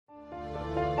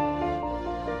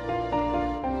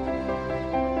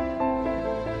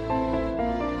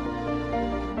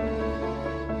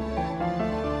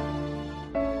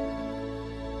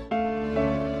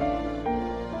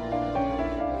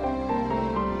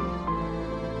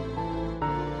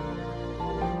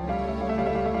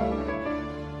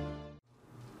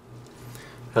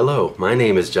Hello, my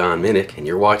name is John Mynyk, and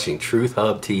you're watching Truth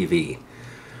Hub TV.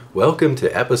 Welcome to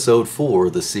episode 4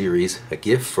 of the series, A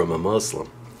Gift from a Muslim.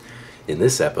 In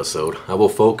this episode, I will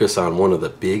focus on one of the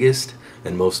biggest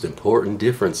and most important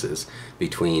differences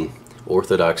between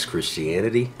Orthodox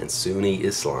Christianity and Sunni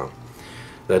Islam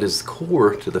that is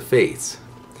core to the faiths: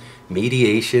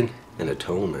 mediation and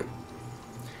atonement.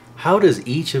 How does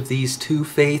each of these two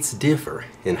faiths differ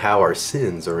in how our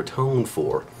sins are atoned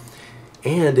for,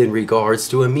 and in regards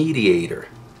to a mediator?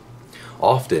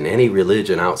 Often, any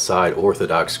religion outside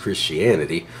Orthodox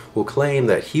Christianity will claim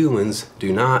that humans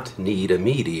do not need a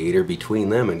mediator between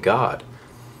them and God,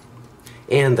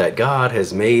 and that God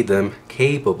has made them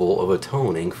capable of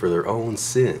atoning for their own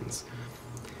sins.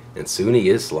 And Sunni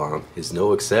Islam is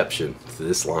no exception to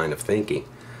this line of thinking.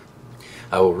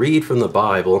 I will read from the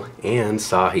Bible and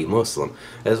Sahih Muslim,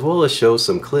 as well as show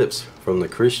some clips from the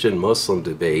Christian-Muslim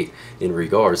debate in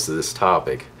regards to this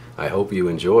topic. I hope you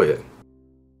enjoy it.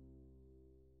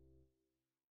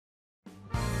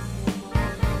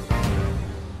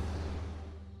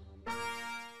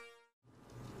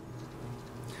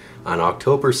 On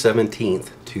October 17,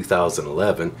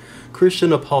 2011,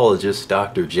 Christian apologist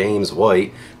Dr. James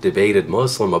White debated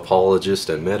Muslim apologist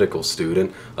and medical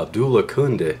student Abdullah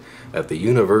Kunde at the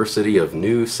University of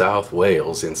New South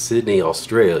Wales in Sydney,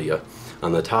 Australia,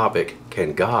 on the topic,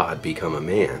 "Can God Become a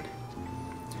Man?"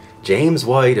 James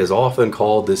White has often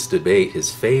called this debate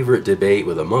his favorite debate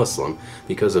with a Muslim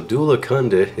because Abdullah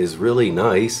Kunde is really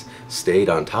nice, stayed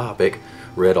on topic,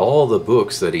 read all the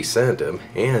books that he sent him,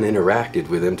 and interacted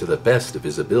with him to the best of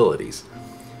his abilities.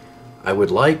 I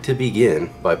would like to begin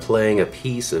by playing a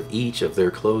piece of each of their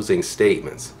closing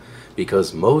statements,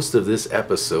 because most of this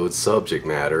episode's subject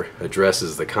matter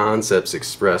addresses the concepts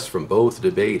expressed from both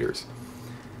debaters.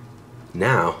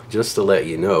 Now, just to let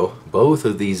you know, both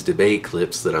of these debate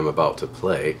clips that I'm about to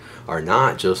play are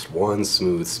not just one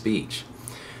smooth speech.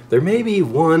 There may be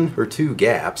one or two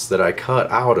gaps that I cut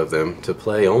out of them to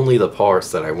play only the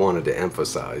parts that I wanted to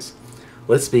emphasize.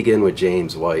 Let's begin with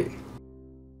James White.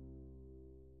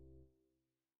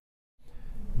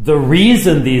 The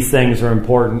reason these things are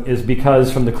important is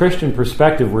because from the Christian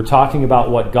perspective, we're talking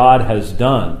about what God has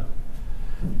done.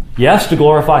 Yes, to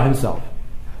glorify Himself.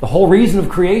 The whole reason of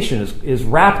creation is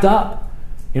wrapped up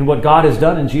in what God has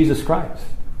done in Jesus Christ.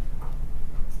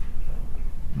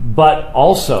 But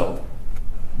also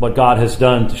what God has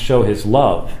done to show His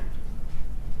love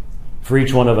for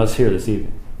each one of us here this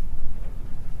evening.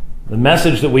 The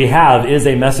message that we have is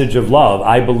a message of love.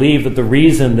 I believe that the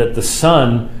reason that the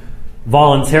Son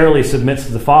voluntarily submits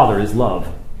to the Father is love.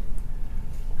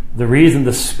 The reason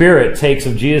the Spirit takes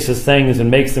of Jesus' things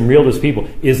and makes them real to His people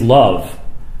is love.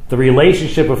 The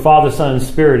relationship of Father, Son, and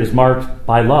Spirit is marked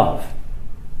by love.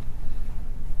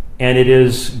 And it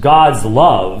is God's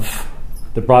love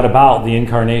that brought about the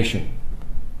incarnation.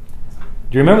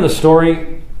 Do you remember the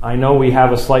story? I know we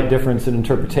have a slight difference in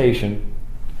interpretation,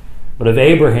 but of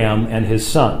Abraham and his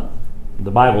son.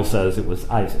 The Bible says it was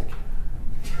Isaac.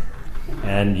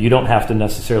 And you don't have to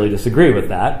necessarily disagree with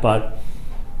that, but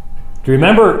do you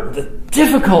remember the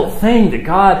difficult thing that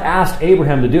God asked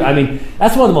Abraham to do? I mean,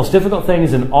 that's one of the most difficult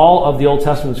things in all of the Old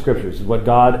Testament scriptures, is what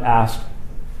God asked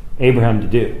Abraham to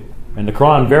do. And the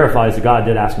Quran verifies that God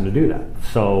did ask him to do that.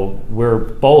 So we're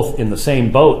both in the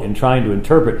same boat in trying to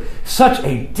interpret such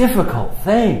a difficult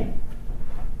thing.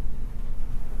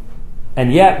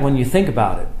 And yet, when you think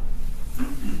about it,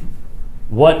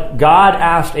 what God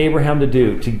asked Abraham to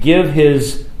do, to give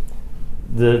his,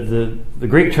 the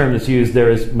Greek term that's used there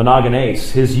is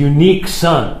monogenes, his unique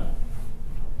son.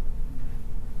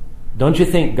 Don't you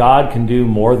think God can do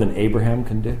more than Abraham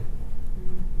can do?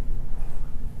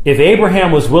 If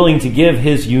Abraham was willing to give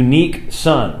his unique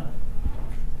son,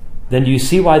 then do you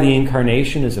see why the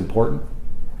incarnation is important?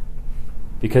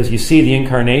 Because you see, the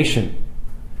incarnation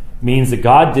means that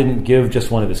God didn't give just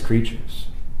one of His creatures.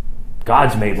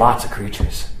 God's made lots of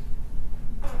creatures.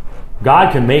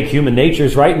 God can make human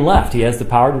natures right and left. He has the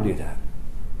power to do that.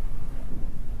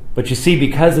 But you see,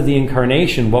 because of the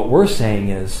incarnation, what we're saying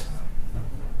is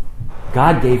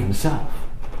God gave Himself.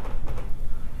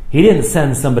 He didn't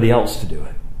send somebody else to do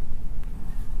it.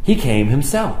 He came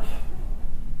Himself.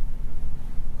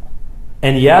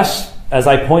 And yes, as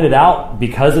I pointed out,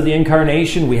 because of the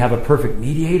incarnation, we have a perfect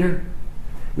mediator.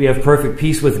 We have perfect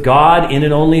peace with God in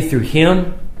and only through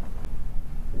Him.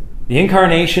 The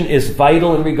incarnation is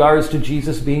vital in regards to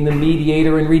Jesus being the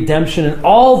mediator and redemption and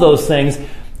all those things.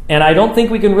 And I don't think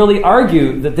we can really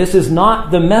argue that this is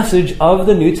not the message of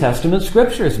the New Testament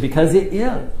scriptures, because it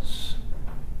is.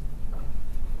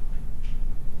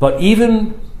 But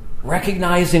even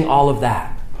recognizing all of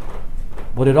that,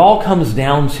 what it all comes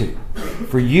down to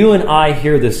for you and I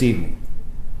here this evening.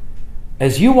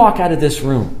 As you walk out of this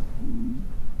room,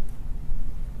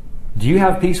 do you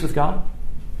have peace with God?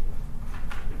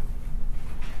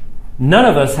 None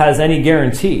of us has any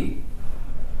guarantee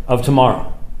of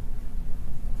tomorrow.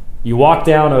 You walk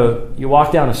down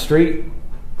a street,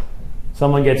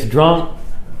 someone gets drunk,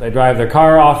 they drive their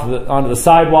car onto the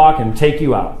sidewalk and take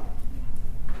you out.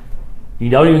 You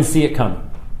don't even see it coming.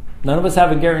 None of us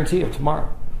have a guarantee of tomorrow.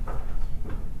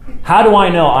 How do I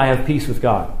know I have peace with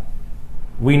God?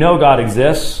 We know God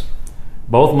exists,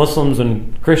 both Muslims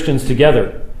and Christians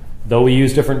together. Though we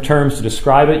use different terms to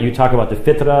describe it, you talk about the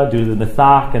fitrah due to the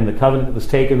mithaq and the covenant that was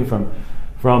taken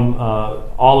from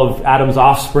all of Adam's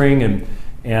offspring,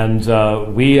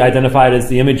 and we identify it as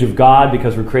the image of God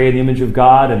because we're created in the image of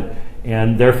God,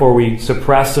 and therefore we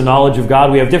suppress the knowledge of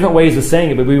God. We have different ways of saying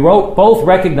it, but we both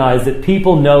recognize that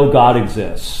people know God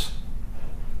exists.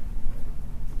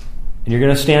 And you're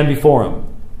going to stand before Him,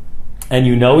 and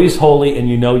you know He's holy, and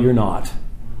you know you're not.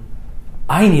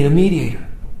 I need a mediator.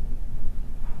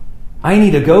 I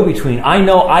need a go-between. I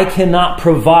know I cannot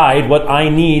provide what I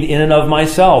need in and of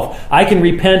myself. I can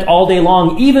repent all day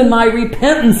long. Even my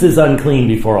repentance is unclean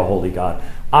before a holy God.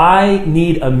 I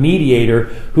need a mediator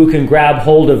who can grab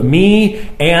hold of me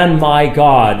and my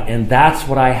God. And that's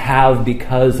what I have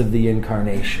because of the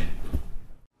incarnation.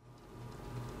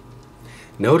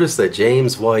 Notice that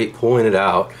James White pointed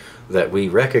out that we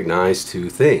recognize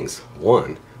two things.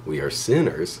 One, we are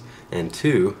sinners. And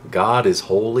two, God is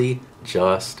holy,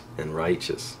 just, and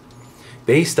righteous.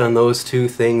 Based on those two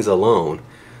things alone,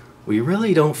 we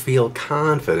really don't feel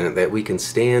confident that we can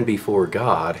stand before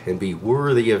God and be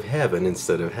worthy of heaven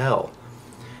instead of hell.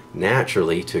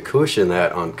 Naturally, to cushion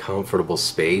that uncomfortable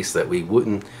space that we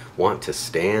wouldn't want to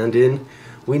stand in,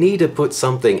 we need to put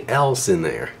something else in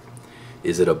there.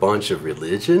 Is it a bunch of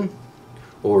religion?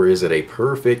 Or is it a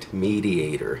perfect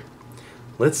mediator?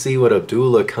 Let's see what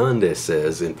Abdullah Kundis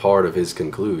says in part of his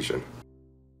conclusion.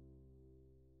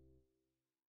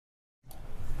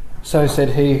 So said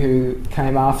he who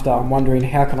came after. I'm wondering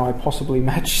how can I possibly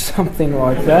match something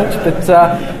like that. But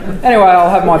anyway, I'll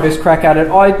have my best crack at it.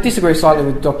 I disagree slightly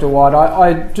with Dr. White.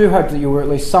 I do hope that you were at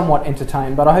least somewhat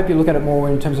entertained, but I hope you look at it more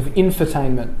in terms of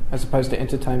infotainment as opposed to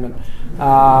entertainment.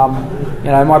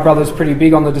 My brother's pretty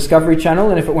big on the Discovery Channel,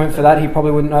 and if it weren't for that, he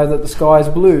probably wouldn't know that the sky is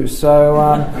blue. So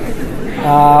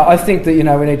I think that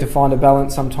we need to find a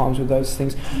balance sometimes with those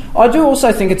things. I do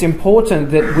also think it's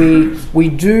important that we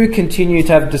do continue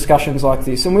to have discussions like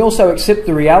this, and we also accept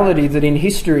the reality that in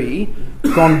history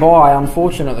gone by,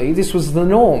 unfortunately, this was the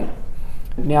norm.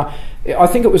 Now, I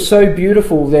think it was so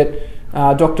beautiful that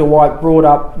Dr. White brought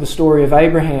up the story of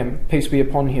Abraham, peace be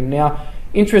upon him. Now,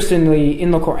 interestingly, in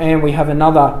the Quran we have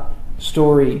another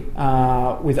story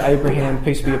with Abraham,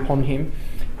 peace be upon him,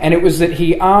 and it was that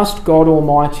he asked God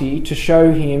Almighty to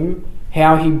show him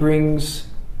how He brings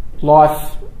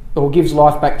life or gives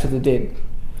life back to the dead.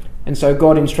 And so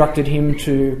God instructed him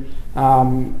to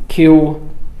kill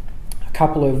a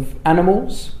couple of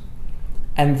animals,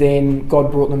 and then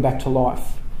God brought them back to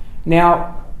life.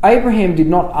 Now, Abraham did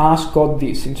not ask God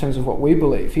this in terms of what we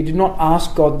believe. He did not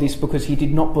ask God this because he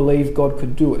did not believe God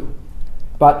could do it.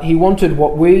 But he wanted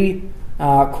what we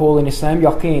call in Islam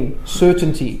yaqeen,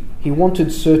 certainty. He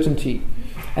wanted certainty.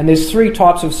 And there's three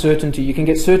types of certainty. You can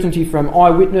get certainty from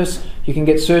eyewitness, you can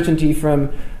get certainty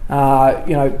from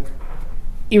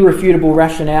irrefutable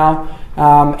rationale,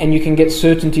 and you can get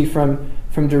certainty from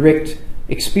direct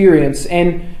experience.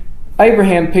 And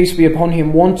Abraham, peace be upon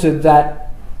him, wanted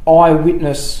that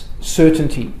eyewitness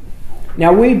certainty.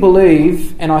 Now we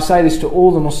believe, and I say this to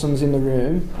all the Muslims in the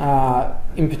room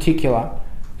in particular,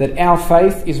 that our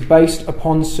faith is based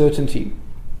upon certainty.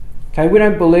 Okay, we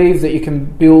don't believe that you can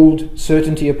build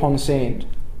certainty upon sand.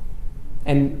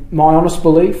 And my honest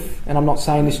belief, and I'm not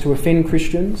saying this to offend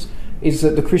Christians, is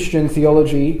that the Christian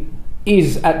theology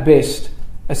is at best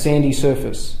a sandy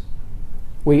surface.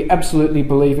 We absolutely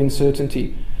believe in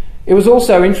certainty. It was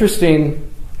also interesting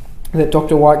that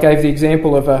Dr. White gave the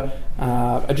example of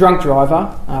a drunk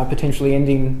driver potentially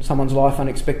ending someone's life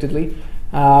unexpectedly.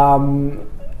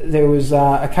 There was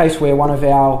a case where one of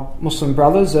our Muslim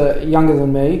brothers, younger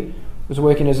than me, was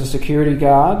working as a security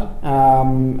guard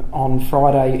on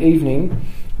Friday evening,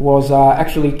 was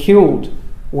actually killed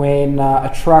when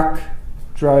a truck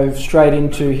drove straight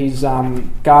into his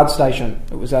guard station.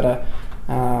 It was at a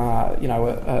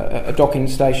docking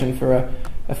station for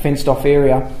a fenced-off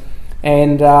area.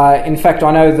 And in fact,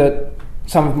 I know that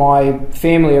some of my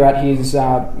family are at his,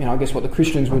 I guess what the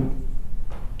Christians would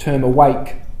term a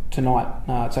wake tonight.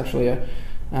 It's actually a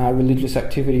religious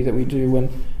activity that we do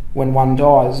when one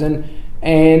dies. And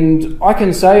And I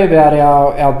can say about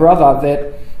our brother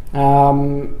that,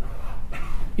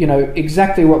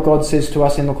 exactly what God says to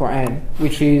us in the Quran,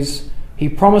 which is he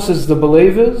promises the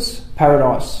believers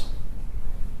paradise.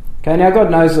 Okay, now God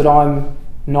knows that I'm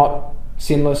not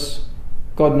sinless.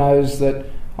 God knows that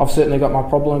I've certainly got my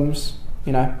problems.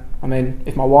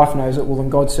 If my wife knows it, well then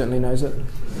God certainly knows it.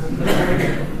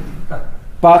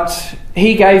 But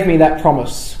he gave me that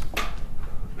promise.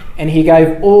 And he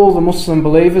gave all the Muslim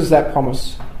believers that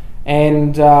promise.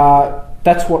 And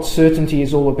that's what certainty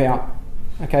is all about.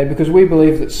 Okay, because we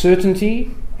believe that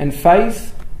certainty and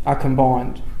faith are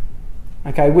combined.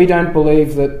 Okay, we don't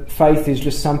believe that faith is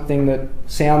just something that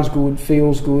sounds good,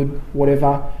 feels good,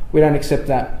 whatever. We don't accept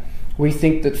that. We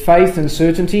think that faith and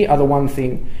certainty are the one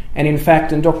thing. And in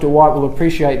fact, and Dr. White will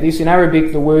appreciate this, in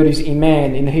Arabic the word is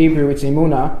iman, in Hebrew it's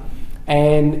imunah,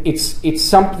 and it's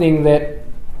something that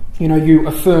you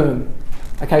affirm.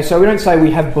 Okay, so we don't say we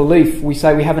have belief, we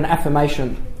say we have an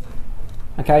affirmation.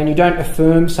 Okay, and you don't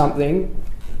affirm something,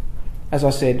 as I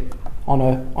said,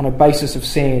 on a basis of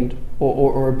sand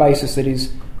or a basis that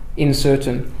is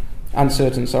uncertain,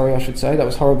 sorry, I should say. That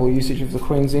was horrible usage of the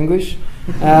Queen's English.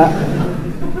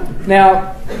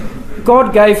 Now,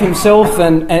 God gave himself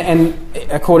and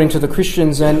according to the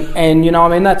Christians and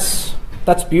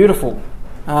that's beautiful.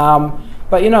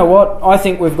 But you know what? I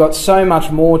think we've got so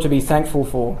much more to be thankful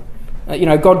for.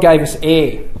 God gave us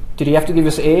air. Did he have to give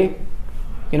us air?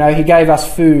 He gave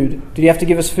us food. Did he have to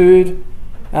give us food?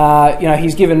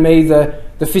 He's given me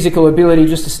the physical ability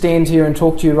just to stand here and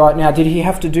talk to you right now. Did he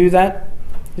have to do that?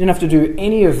 He didn't have to do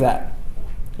any of that.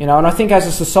 And I think as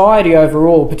a society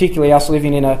overall, particularly us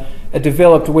living in a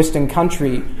developed Western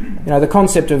country, the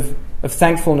concept of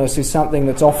thankfulness is something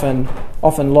that's often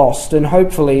lost. And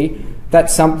hopefully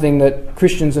that's something that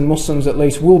Christians and Muslims at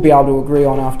least will be able to agree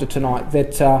on after tonight,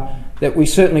 that we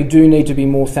certainly do need to be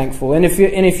more thankful. And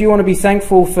if you want to be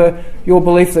thankful for your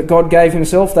belief that God gave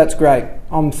himself, that's great.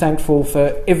 I'm thankful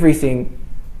for everything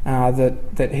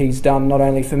that he's done, not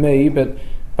only for me, but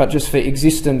just for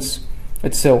existence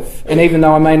itself. And even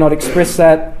though I may not express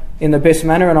that in the best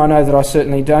manner, and I know that I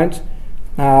certainly don't,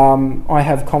 I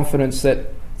have confidence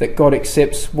that God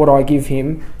accepts what I give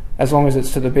him as long as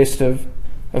it's to the best of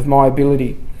my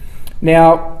ability.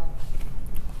 Now,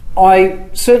 I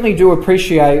certainly do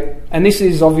appreciate, and this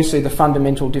is obviously the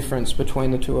fundamental difference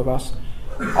between the two of us,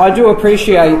 I do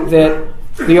appreciate that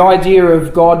the idea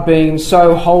of God being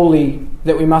so holy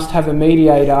that we must have a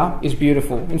mediator is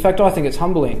beautiful. In fact, I think it's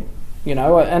humbling, and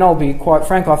I'll be quite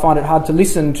frank, I find it hard to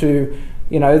listen to,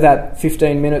 that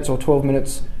 15 minutes or 12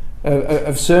 minutes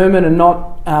of sermon and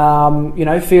not,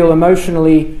 feel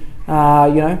emotionally,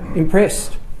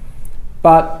 impressed.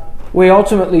 But we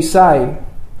ultimately say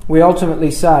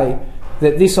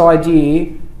that this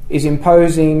idea is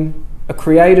imposing a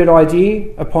created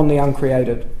idea upon the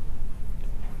uncreated.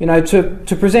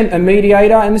 To present a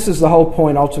mediator, and this is the whole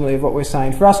point ultimately of what we're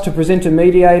saying, for us to present a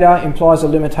mediator implies a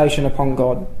limitation upon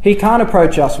God. He can't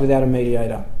approach us without a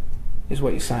mediator, is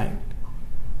what you're saying.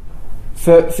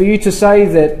 For you to say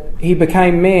that he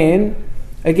became man,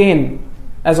 again,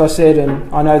 as I said,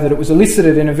 and I know that it was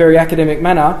elicited in a very academic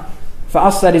manner, for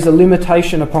us that is a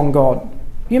limitation upon God.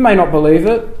 You may not believe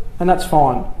it, and that's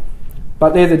fine,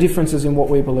 but they're the differences in what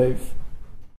we believe.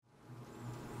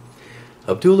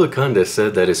 Abdullah Kunda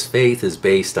said that his faith is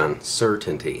based on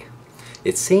certainty.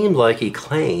 It seemed like he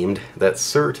claimed that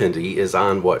certainty is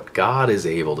on what God is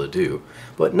able to do,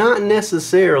 but not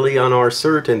necessarily on our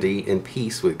certainty in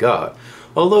peace with God,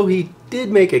 although he did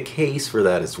make a case for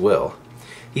that as well.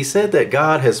 He said that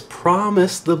God has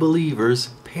promised the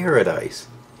believers paradise.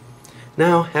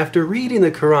 Now, after reading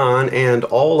the Quran and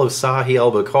all of Sahih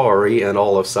al-Bukhari and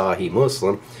all of Sahih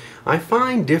Muslim, I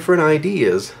find different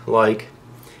ideas like,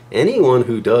 anyone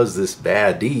who does this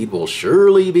bad deed will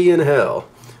surely be in hell,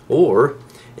 or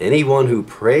anyone who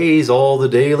prays all the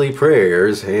daily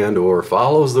prayers and or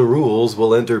follows the rules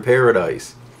will enter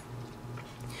paradise.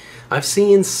 I've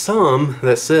seen some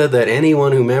that said that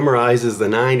anyone who memorizes the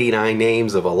 99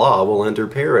 names of Allah will enter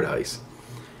paradise.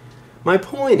 My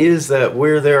point is that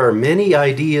where there are many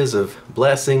ideas of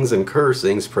blessings and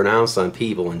cursings pronounced on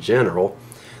people in general,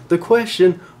 the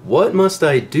question, what must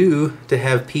I do to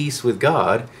have peace with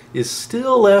God, is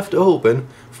still left open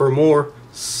for more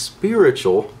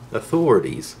spiritual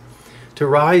authorities to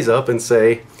rise up and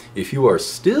say, if you are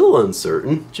still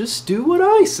uncertain, just do what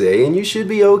I say and you should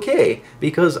be okay,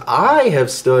 because I have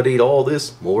studied all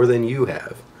this more than you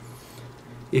have.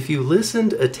 If you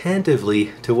listened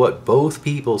attentively to what both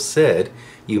people said,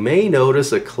 you may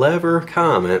notice a clever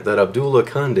comment that Abdullah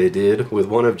Kunda did with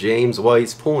one of James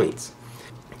White's points.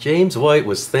 James White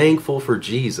was thankful for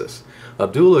Jesus.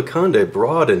 Abdullah Kunde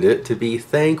broadened it to be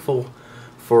thankful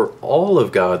for all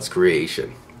of God's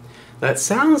creation. That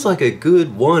sounds like a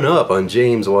good one-up on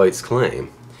James White's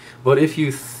claim. But if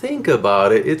you think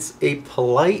about it, it's a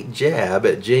polite jab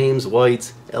at James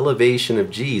White's elevation of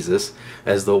Jesus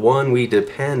as the one we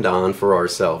depend on for our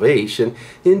salvation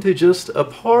into just a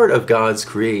part of God's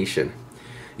creation.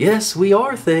 Yes, we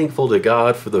are thankful to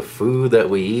God for the food that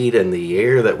we eat and the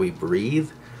air that we breathe,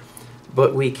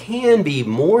 but we can be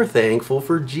more thankful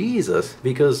for Jesus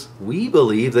because we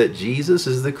believe that Jesus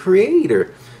is the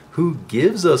Creator who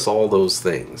gives us all those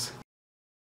things.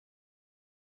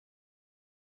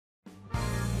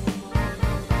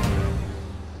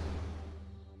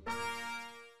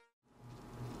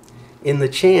 In the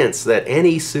chance that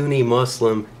any Sunni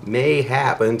Muslim may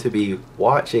happen to be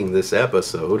watching this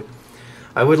episode,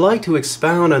 I would like to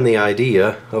expound on the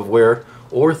idea of where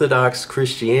Orthodox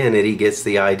Christianity gets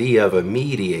the idea of a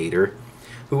mediator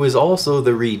who is also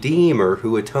the Redeemer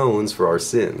who atones for our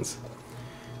sins.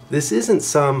 This isn't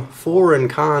some foreign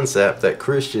concept that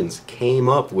Christians came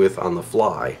up with on the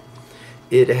fly.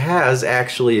 It has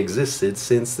actually existed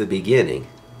since the beginning.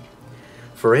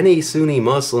 For any Sunni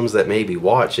Muslims that may be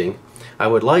watching, I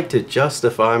would like to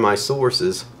justify my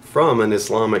sources from an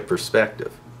Islamic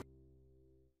perspective.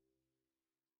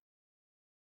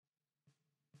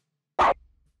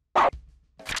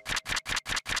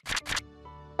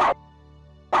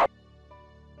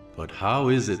 But how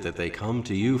is it that they come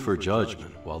to you for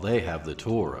judgment while they have the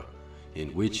Torah,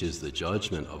 in which is the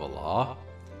judgment of Allah?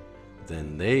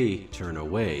 Then they turn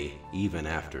away even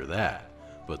after that,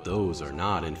 but those are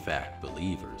not in fact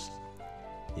believers.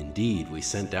 Indeed, we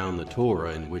sent down the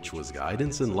Torah in which was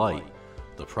guidance and light.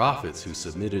 The prophets who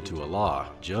submitted to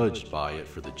Allah judged by it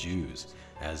for the Jews,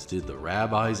 as did the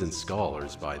rabbis and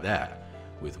scholars by that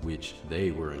with which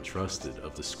they were entrusted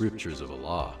of the scriptures of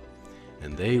Allah.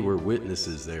 And they were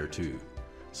witnesses thereto.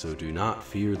 So do not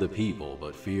fear the people,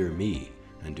 but fear me,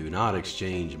 and do not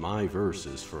exchange my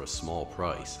verses for a small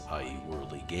price, i.e.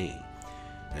 worldly gain.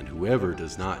 And whoever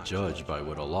does not judge by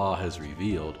what Allah has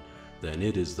revealed, then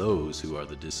it is those who are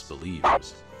the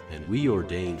disbelievers. And we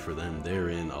ordain for them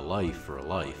therein a life for a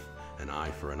life, an eye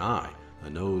for an eye,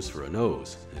 a nose for a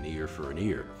nose, an ear for an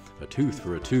ear, a tooth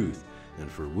for a tooth,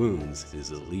 and for wounds is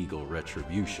a legal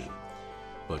retribution.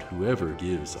 But whoever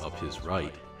gives up his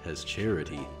right has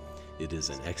charity, it is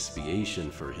an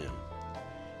expiation for him.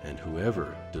 And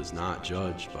whoever does not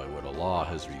judge by what Allah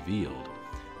has revealed,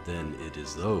 then it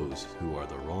is those who are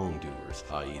the wrongdoers,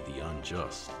 i.e. the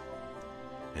unjust.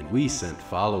 And we sent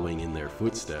following in their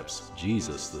footsteps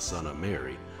Jesus the son of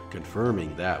Mary,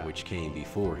 confirming that which came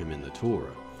before him in the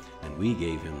Torah. And we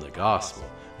gave him the gospel,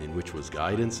 in which was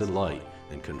guidance and light,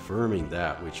 and confirming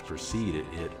that which preceded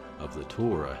it of the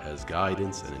Torah as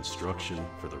guidance and instruction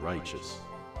for the righteous.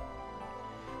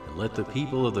 And let the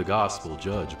people of the gospel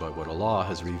judge by what Allah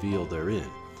has revealed therein.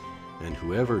 And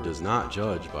whoever does not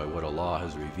judge by what Allah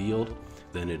has revealed,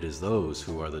 then it is those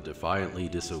who are the defiantly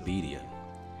disobedient.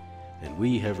 And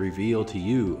we have revealed to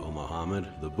you, O Muhammad,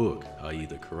 the book, i.e.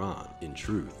 the Quran, in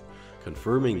truth,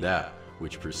 confirming that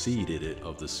which preceded it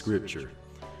of the scripture,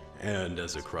 and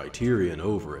as a criterion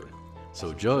over it.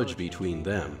 So judge between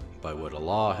them by what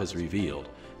Allah has revealed,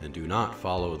 and do not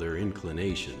follow their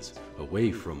inclinations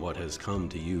away from what has come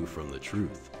to you from the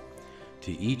truth.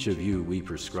 To each of you we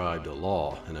prescribed a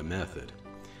law and a method.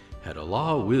 Had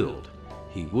Allah willed,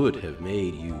 He would have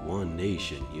made you one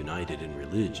nation united in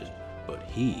religion, but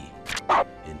He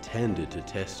intended to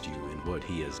test you in what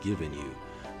He has given you.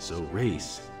 So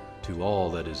race to all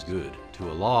that is good. To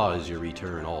Allah is your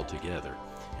return altogether,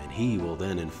 and He will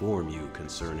then inform you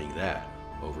concerning that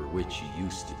over which you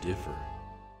used to differ.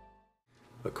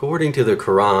 According to the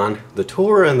Quran, the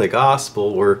Torah and the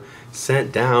Gospel were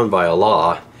sent down by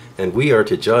Allah, and we are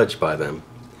to judge by them.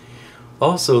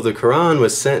 Also, the Quran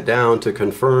was sent down to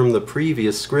confirm the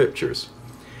previous scriptures.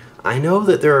 I know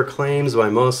that there are claims by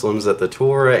Muslims that the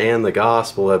Torah and the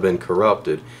Gospel have been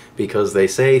corrupted because they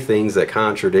say things that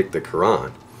contradict the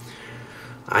Quran.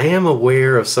 I am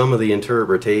aware of some of the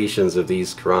interpretations of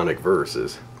these Quranic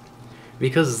verses.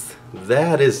 Because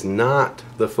that is not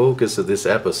the focus of this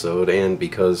episode, and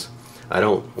because I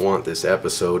don't want this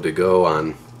episode to go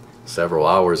on several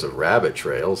hours of rabbit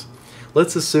trails,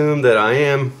 let's assume that I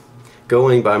am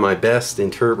going by my best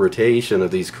interpretation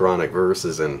of these Quranic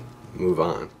verses and move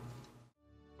on.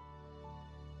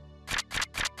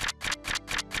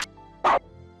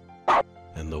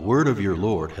 And the word of your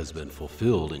Lord has been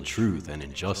fulfilled in truth and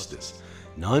in justice.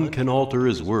 None can alter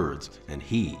His words, and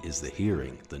He is the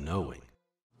hearing, the knowing.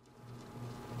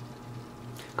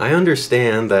 I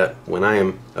understand that when I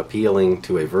am appealing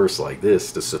to a verse like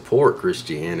this to support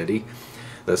Christianity,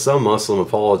 that some Muslim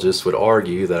apologists would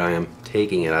argue that I am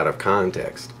taking it out of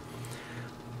context.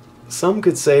 Some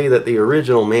could say that the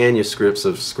original manuscripts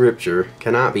of Scripture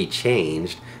cannot be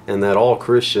changed, and that all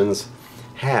Christians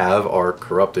have are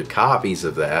corrupted copies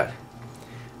of that.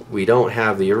 We don't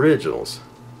have the originals.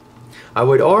 I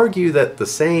would argue that the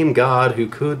same God who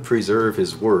could preserve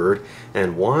His Word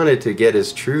and wanted to get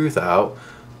His truth out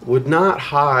would not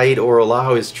hide or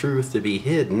allow His truth to be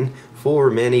hidden for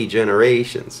many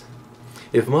generations.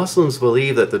 If Muslims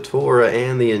believe that the Torah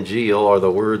and the Injil are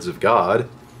the words of God,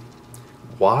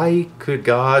 why could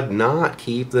God not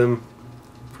keep them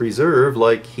preserved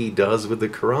like He does with the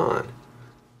Quran?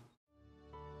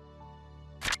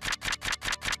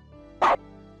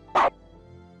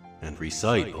 And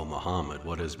recite, O Muhammad,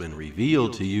 what has been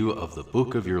revealed to you of the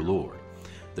book of your Lord.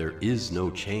 There is no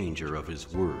changer of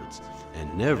His words,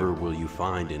 and never will you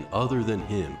find in other than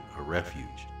Him a refuge.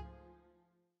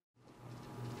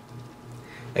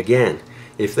 Again,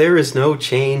 if there is no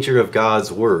changer of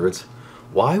God's words,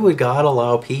 why would God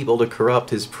allow people to corrupt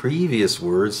His previous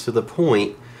words to the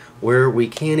point where we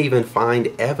can't even find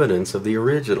evidence of the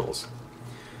originals?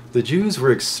 The Jews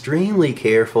were extremely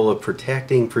careful of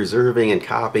protecting, preserving, and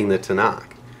copying the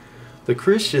Tanakh. The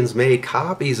Christians made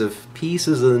copies of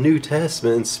pieces of the New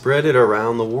Testament and spread it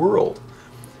around the world.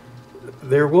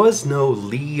 There was no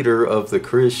leader of the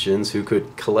Christians who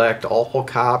could collect all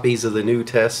copies of the New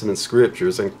Testament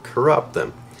scriptures and corrupt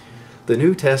them. The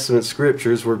New Testament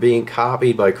scriptures were being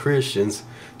copied by Christians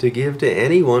to give to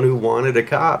anyone who wanted a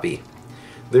copy.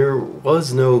 There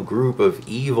was no group of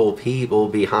evil people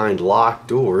behind locked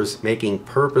doors making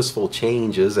purposeful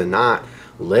changes and not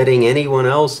letting anyone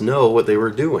else know what they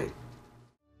were doing.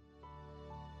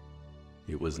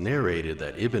 It was narrated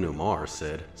that Ibn Umar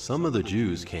said, some of the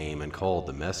Jews came and called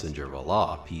the Messenger of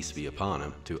Allah, peace be upon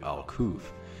him, to Al-Kuf,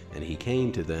 and he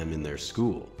came to them in their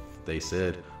school. They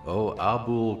said, O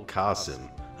Abul Qasim,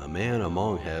 a man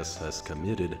among us has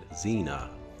committed zina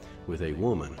with a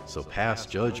woman, so pass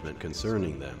judgment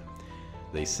concerning them.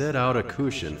 They set out a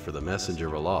cushion for the Messenger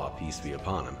of Allah, peace be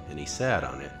upon him, and he sat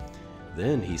on it.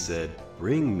 Then he said,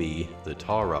 bring me the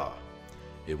Torah.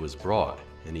 It was brought,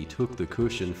 and he took the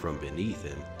cushion from beneath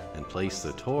him and placed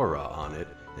the Torah on it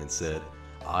and said,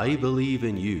 I believe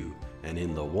in you and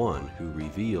in the one who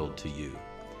revealed to you.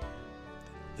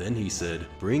 Then he said,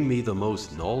 bring me the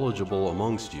most knowledgeable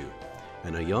amongst you.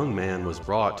 And a young man was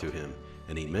brought to him,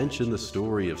 and he mentioned the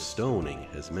story of stoning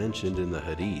as mentioned in the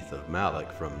hadith of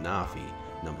Mynyk from Nafi,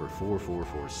 number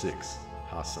 4446,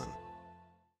 Hassan.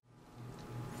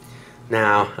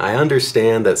 Now, I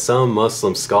understand that some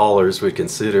Muslim scholars would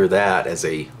consider that as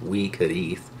a weak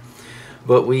hadith,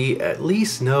 but we at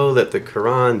least know that the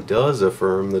Quran does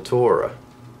affirm the Torah.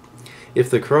 If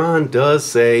the Quran does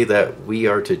say that we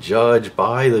are to judge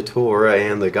by the Torah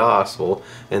and the Gospel,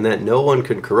 and that no one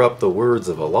can corrupt the words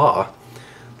of Allah,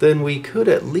 then we could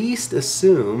at least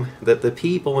assume that the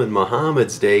people in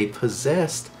Muhammad's day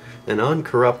possessed an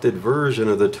uncorrupted version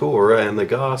of the Torah and the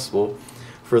Gospel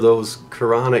for those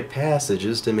Quranic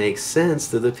passages to make sense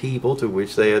to the people to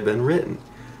which they had been written.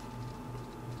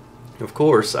 Of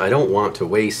course, I don't want to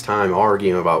waste time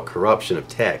arguing about corruption of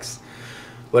texts,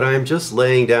 but I am just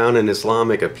laying down an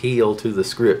Islamic appeal to the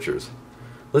scriptures.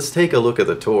 Let's take a look at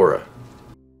the Torah.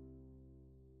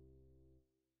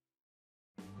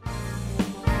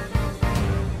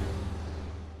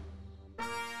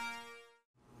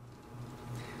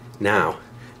 Now,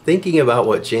 thinking about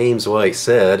what James White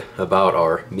said about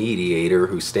our mediator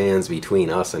who stands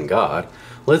between us and God,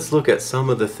 let's look at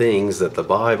some of the things that the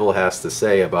Bible has to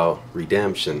say about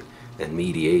redemption and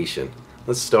mediation.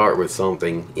 Let's start with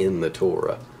something in the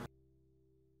Torah.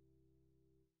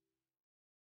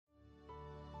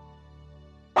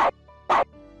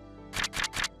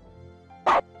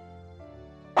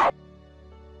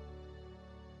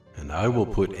 And I will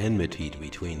put enmity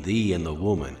between thee and the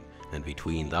woman, and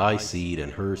between thy seed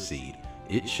and her seed.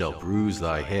 It shall bruise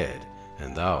thy head,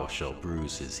 and thou shalt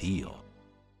bruise his heel.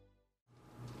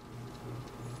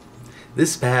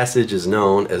 This passage is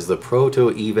known as the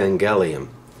Proto-Evangelium.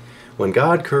 When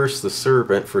God cursed the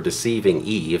serpent for deceiving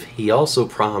Eve, He also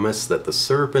promised that the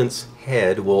serpent's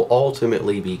head will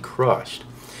ultimately be crushed,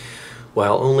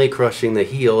 while only crushing the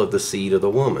heel of the seed of the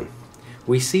woman.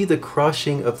 We see the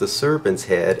crushing of the serpent's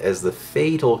head as the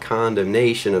fatal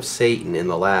condemnation of Satan in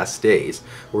the last days,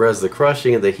 whereas the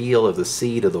crushing of the heel of the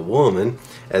seed of the woman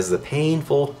as the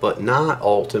painful but not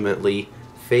ultimately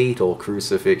fatal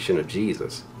crucifixion of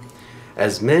Jesus.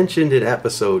 As mentioned in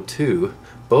episode 2,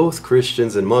 both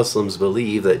Christians and Muslims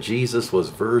believe that Jesus was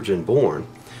virgin born,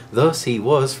 Thus he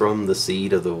was from the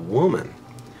seed of the woman,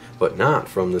 but not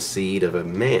from the seed of a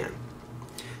man.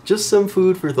 Just some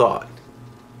food for thought.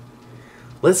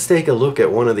 Let's take a look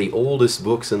at one of the oldest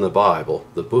books in the Bible,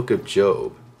 the book of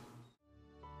Job.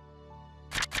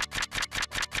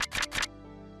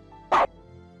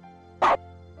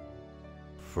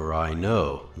 For I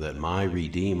know that my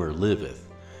Redeemer liveth,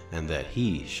 and that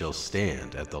he shall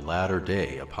stand at the latter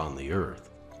day upon the earth.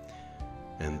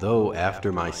 And though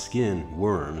after my skin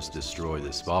worms destroy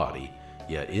this body,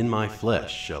 yet in my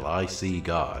flesh shall I see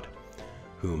God,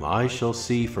 whom I shall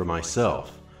see for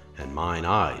myself, and mine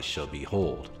eyes shall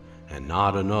behold, and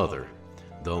not another,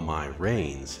 though my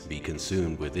reins be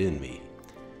consumed within me.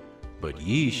 But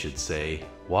ye should say,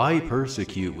 Why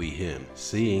persecute we him,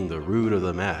 seeing the root of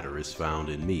the matter is found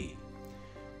in me?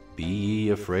 Be ye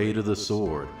afraid of the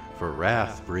sword, for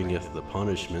wrath bringeth the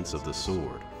punishments of the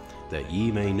sword, that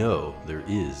ye may know there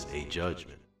is a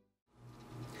judgment.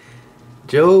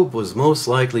 Job was most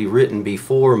likely written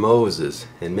before Moses,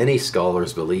 and many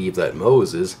scholars believe that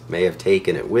Moses may have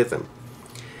taken it with him.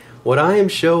 What I am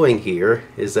showing here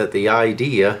is that the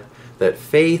idea that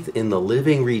faith in the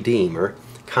living Redeemer,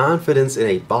 confidence in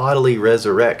a bodily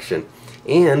resurrection,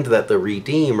 and that the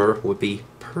Redeemer would be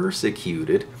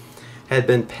persecuted had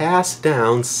been passed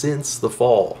down since the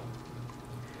fall.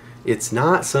 It's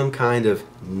not some kind of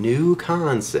new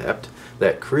concept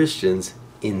that Christians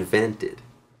invented.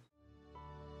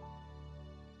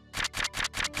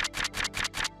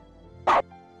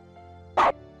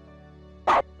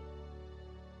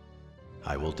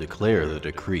 I will declare the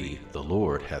decree the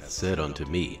Lord hath said unto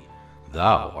me,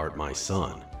 Thou art my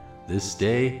son, this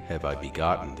day have I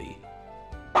begotten thee.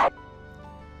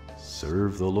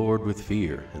 Serve the Lord with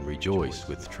fear, and rejoice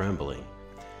with trembling.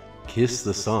 Kiss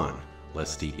the Son,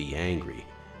 lest he be angry,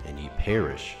 and ye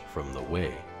perish from the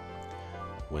way,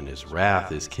 when his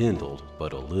wrath is kindled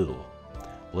but a little.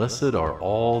 Blessed are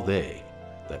all they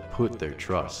that put their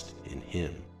trust in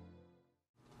him.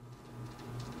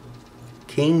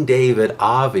 King David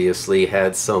obviously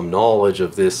had some knowledge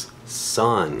of this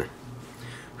Son,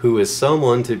 who is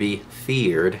someone to be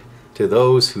feared to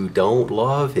those who don't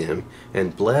love him,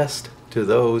 and blessed to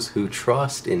those who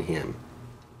trust in him.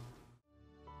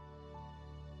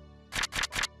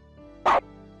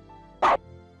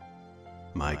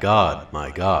 My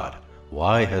God,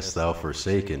 why hast thou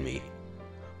forsaken me?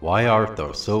 Why art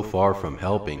thou so far from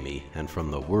helping me, and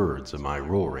from the words of my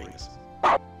roarings?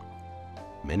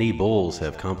 Many bulls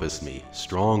have compassed me,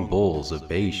 strong bulls of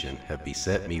Bashan have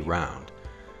beset me round.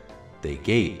 They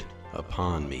gaped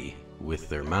upon me with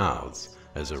their mouths,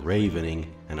 as a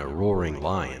ravening and a roaring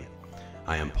lion.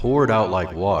 I am poured out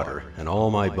like water, and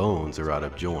all my bones are out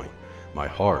of joint. My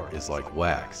heart is like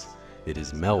wax, it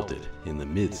is melted in the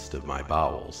midst of my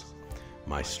bowels.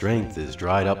 My strength is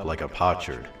dried up like a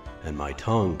potsherd, and my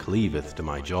tongue cleaveth to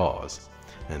my jaws.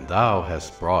 And thou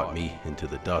hast brought me into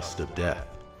the dust of death.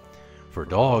 For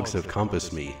dogs have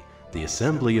compassed me, the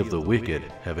assembly of the wicked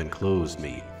have enclosed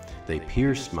me. They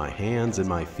pierced my hands and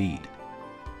my feet.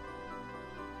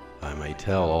 I may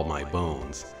tell all my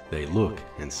bones, they look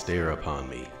and stare upon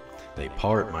me. They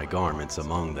part my garments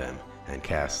among them, and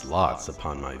cast lots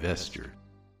upon my vesture.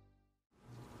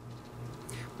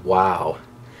 Wow,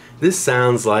 this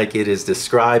sounds like it is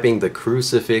describing the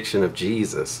crucifixion of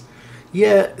Jesus.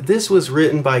 Yet, this was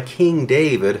written by King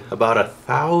David about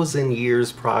 1,000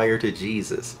 years prior to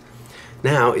Jesus.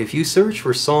 Now, if you search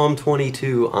for Psalm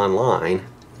 22 online,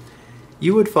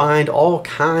 you would find all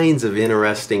kinds of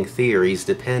interesting theories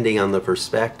depending on the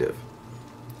perspective.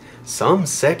 Some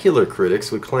secular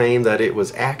critics would claim that it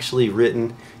was actually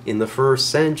written in the 1st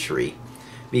century,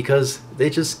 because they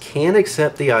just can't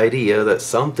accept the idea that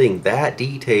something that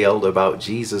detailed about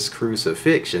Jesus'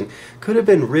 crucifixion could have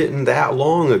been written that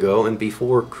long ago and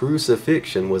before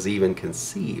crucifixion was even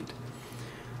conceived.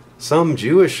 Some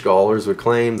Jewish scholars would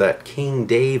claim that King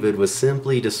David was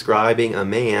simply describing a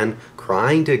man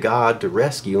crying to God to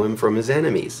rescue him from his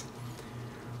enemies.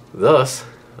 Thus,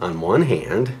 on one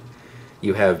hand,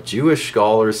 you have Jewish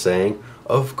scholars saying,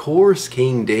 of course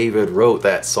King David wrote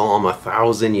that psalm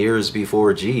 1,000 years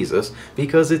before Jesus,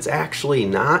 because it's actually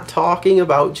not talking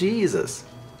about Jesus.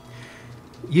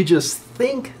 You just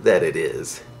think that it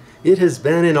is. It has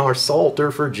been in our Psalter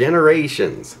for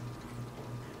generations.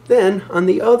 Then, on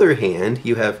the other hand,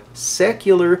 you have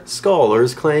secular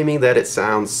scholars claiming that it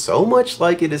sounds so much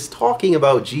like it is talking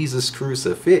about Jesus'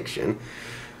 crucifixion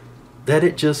that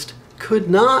it just could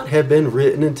not have been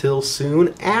written until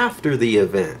soon after the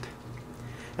event.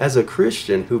 As a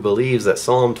Christian who believes that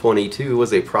Psalm 22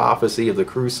 was a prophecy of the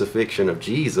crucifixion of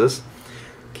Jesus,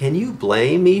 can you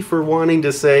blame me for wanting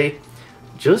to say,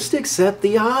 Just accept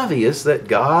the obvious that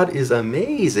God is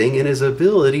amazing in his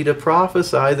ability to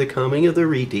prophesy the coming of the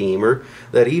Redeemer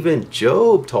that even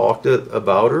Job talked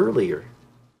about earlier.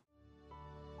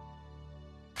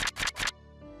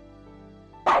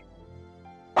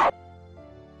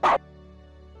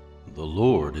 The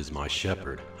Lord is my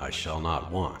shepherd, I shall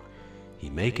not want. He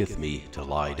maketh me to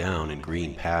lie down in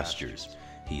green pastures.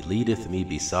 He leadeth me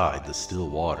beside the still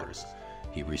waters.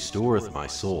 He restoreth my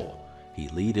soul. He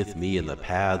leadeth me in the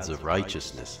paths of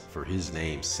righteousness for his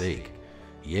name's sake.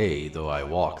 Yea, though I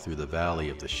walk through the valley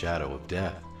of the shadow of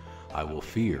death, I will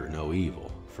fear no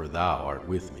evil, for thou art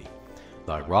with me.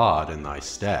 Thy rod and thy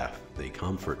staff, they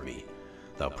comfort me.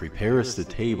 Thou preparest a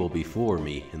table before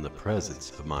me in the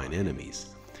presence of mine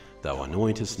enemies. Thou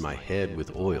anointest my head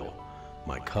with oil,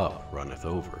 my cup runneth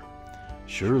over.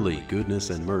 Surely goodness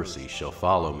and mercy shall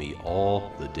follow me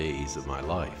all the days of my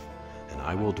life, and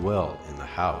I will dwell in the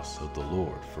house of the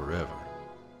Lord forever.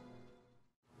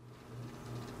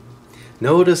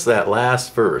 Notice that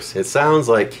last verse. It sounds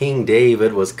like King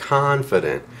David was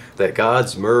confident that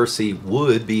God's mercy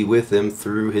would be with him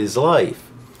through his life,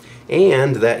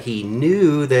 and that he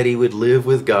knew that he would live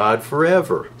with God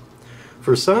forever.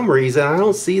 For some reason, I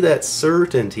don't see that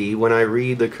certainty when I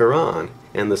read the Quran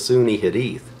and the Sunni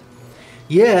Hadith.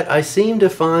 Yet, I seem to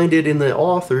find it in the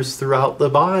authors throughout the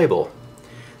Bible.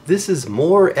 This is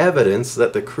more evidence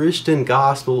that the Christian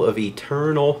gospel of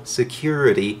eternal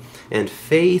security and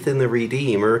faith in the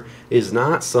Redeemer is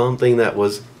not something that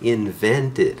was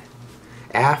invented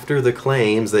after the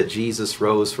claims that Jesus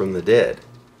rose from the dead.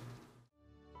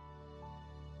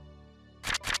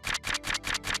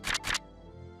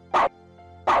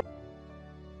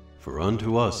 For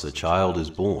unto us a child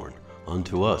is born,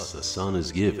 unto us a son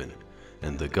is given,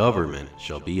 and the government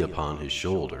shall be upon his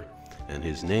shoulder, and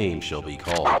his name shall be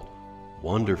called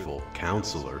Wonderful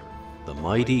Counselor, the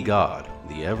Mighty God,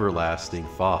 the Everlasting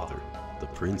Father, the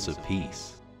Prince of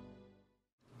Peace.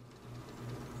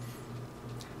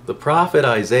 The prophet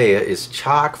Isaiah is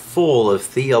chock full of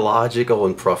theological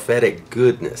and prophetic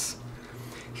goodness.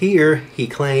 Here he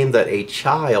claimed that a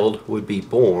child would be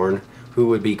born who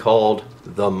would be called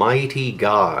the Mighty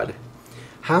God.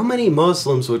 How many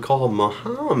Muslims would call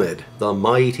Muhammad the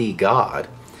Mighty God?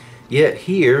 Yet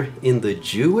here in the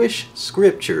Jewish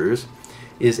scriptures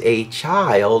is a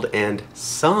child and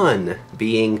son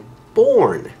being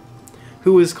born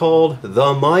who is called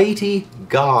the Mighty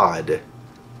God.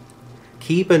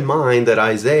 Keep in mind that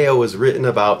Isaiah was written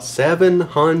about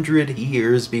 700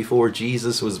 years before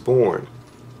Jesus was born.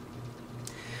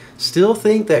 Still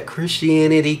think that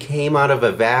Christianity came out of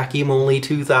a vacuum only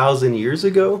 2,000 years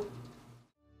ago?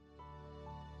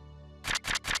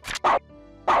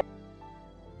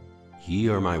 Ye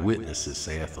are my witnesses,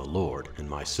 saith the Lord, and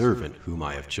my servant whom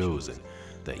I have chosen,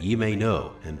 that ye may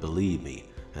know and believe me,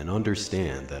 and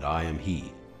understand that I am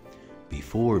he.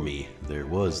 Before me there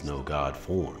was no God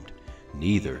formed,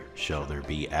 neither shall there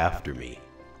be after me.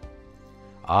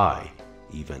 I,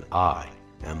 even I,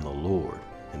 am the Lord,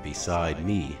 and beside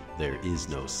me there is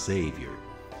no Savior.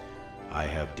 I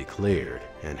have declared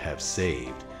and have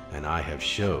saved, and I have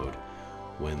showed,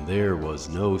 when there was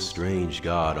no strange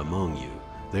God among you.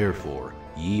 Therefore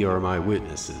ye are my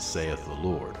witnesses, saith the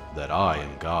Lord, that I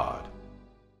am God.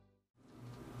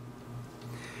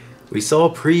 We saw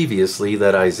previously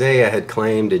that Isaiah had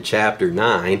claimed in chapter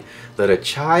 9 that a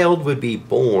child would be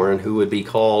born who would be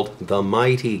called the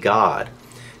Mighty God.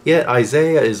 Yet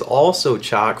Isaiah is also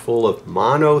chock full of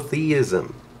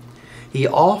monotheism. He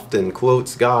often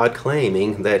quotes God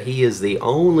claiming that he is the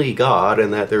only God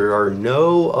and that there are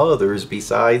no others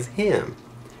besides him.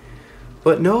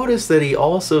 But notice that he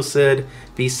also said,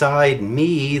 beside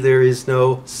me there is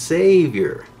no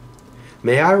Savior.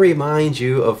 May I remind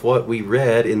you of what we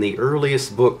read in the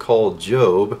earliest book called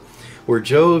Job, where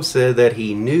Job said that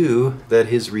he knew that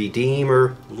his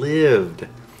Redeemer lived,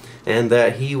 and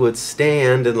that he would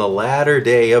stand in the latter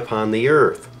day upon the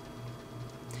earth.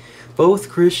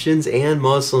 Both Christians and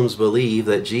Muslims believe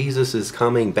that Jesus is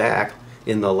coming back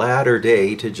in the latter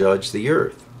day to judge the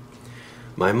earth.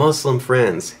 My Muslim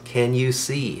friends, can you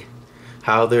see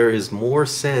how there is more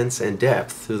sense and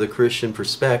depth to the Christian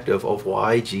perspective of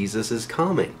why Jesus is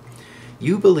coming?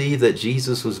 You believe that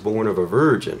Jesus was born of a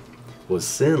virgin, was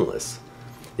sinless,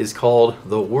 is called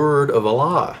the Word of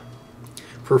Allah,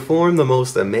 performed the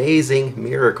most amazing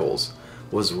miracles,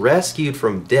 was rescued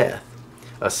from death,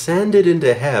 ascended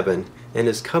into heaven, and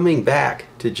is coming back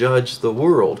to judge the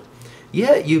world.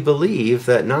 Yet you believe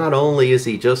that not only is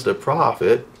he just a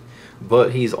prophet,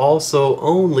 but he's also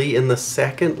only in the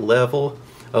second level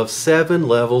of 7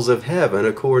 levels of heaven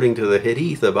according to the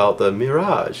Hadith about the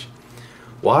Miraj.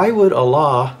 Why would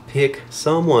Allah pick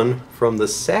someone from the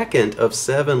second of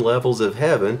 7 levels of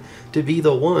heaven to be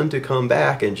the one to come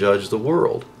back and judge the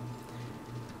world?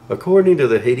 According to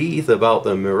the hadith about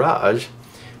the Miraj,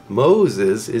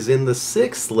 Moses is in the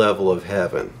 6th level of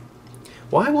heaven.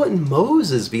 Why wouldn't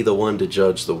Moses be the one to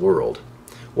judge the world?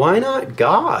 Why not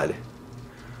God?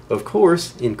 Of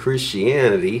course, in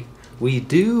Christianity, we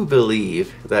do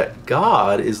believe that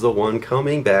God is the one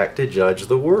coming back to judge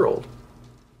the world.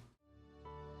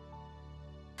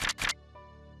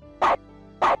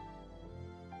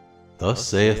 Thus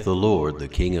saith the Lord, the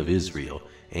King of Israel,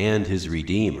 and his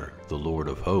Redeemer, the Lord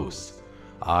of hosts,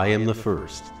 I am the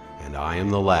first, and I am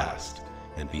the last,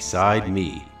 and beside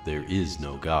me there is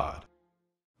no God.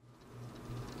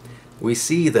 We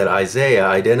see that Isaiah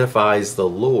identifies the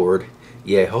Lord,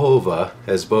 Yehovah,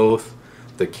 as both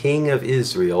the King of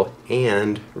Israel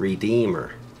and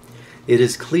Redeemer. It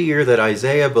is clear that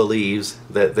Isaiah believes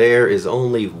that there is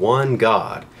only one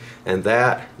God, and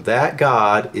that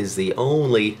God is the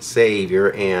only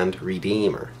Savior and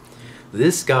Redeemer.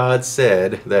 This God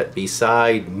said that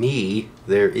beside me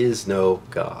there is no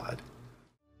God.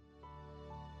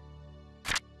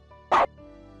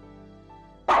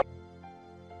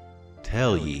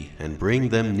 Tell ye, and bring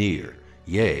them near,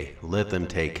 yea, let them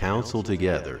take counsel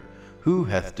together. Who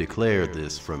hath declared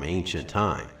this from ancient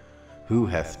time? Who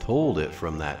hath told it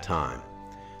from that time?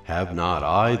 Have not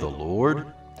I the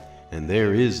Lord? And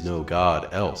there is no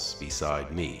God else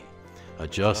beside me. A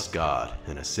just God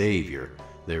and a Savior,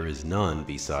 there is none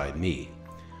beside me.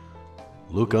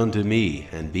 Look unto me,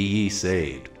 and be ye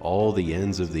saved, all the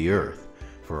ends of the earth,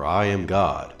 for I am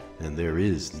God, and there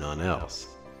is none else.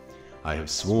 I have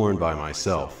sworn by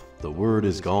myself, the word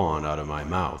is gone out of my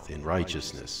mouth in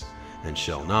righteousness, and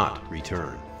shall not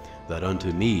return, that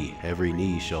unto me every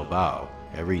knee shall bow,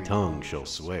 every tongue shall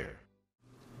swear.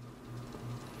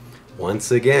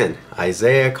 Once again,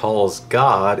 Isaiah calls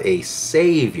God a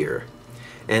Savior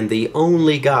and the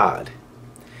only God.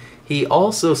 He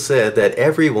also said that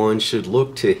everyone should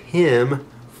look to Him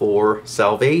for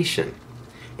salvation,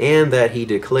 and that He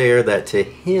declared that to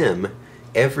Him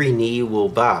every knee will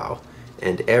bow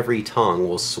and every tongue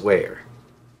will swear.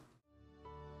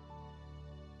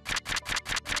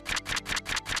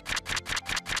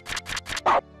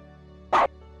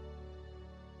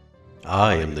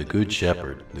 I am the good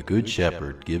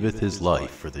shepherd giveth his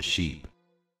life for the sheep.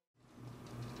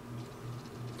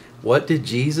 What did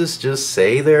Jesus just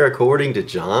say there according to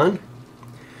John?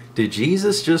 Did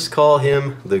Jesus just call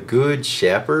Him the good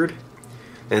shepherd,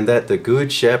 and that the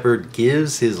good shepherd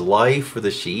gives his life for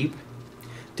the sheep?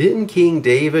 Didn't King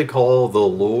David call the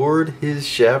Lord his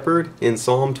shepherd in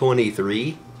Psalm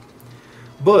 23?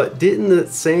 But didn't the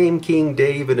same King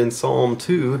David in Psalm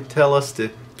 2 tell us to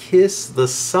kiss the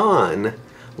Son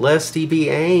lest he be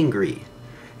angry,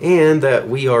 and that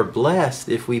we are blessed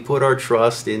if we put our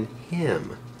trust in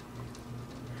Him?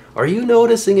 Are you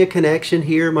noticing a connection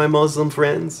here, my Muslim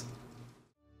friends?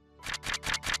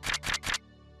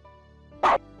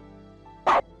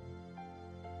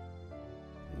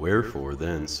 Wherefore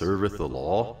then serveth the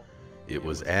law? It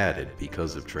was added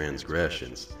because of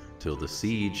transgressions, till the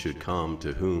seed should come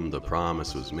to whom the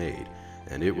promise was made,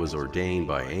 and it was ordained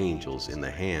by angels in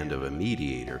the hand of a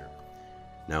mediator.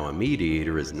 Now a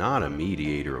mediator is not a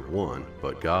mediator of one,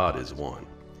 but God is one.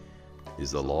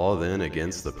 Is the law then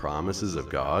against the promises of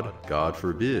God? God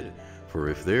forbid. For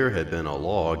if there had been a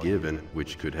law given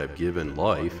which could have given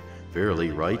life, verily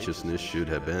righteousness should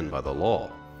have been by the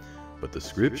law. But the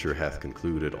Scripture hath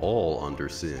concluded all under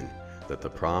sin, that the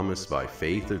promise by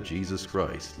faith of Jesus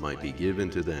Christ might be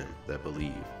given to them that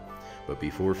believe. But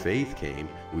before faith came,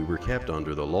 we were kept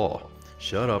under the law,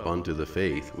 shut up unto the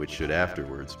faith which should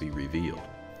afterwards be revealed.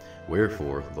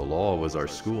 Wherefore the law was our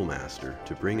schoolmaster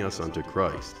to bring us unto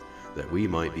Christ, that we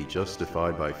might be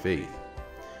justified by faith.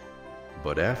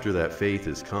 But after that faith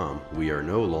is come, we are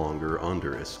no longer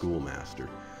under a schoolmaster.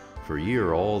 For ye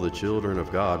are all the children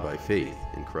of God by faith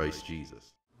in Christ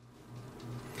Jesus.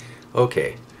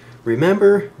 Okay,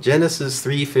 remember Genesis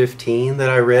 3:15 that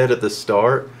I read at the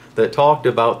start that talked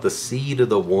about the seed of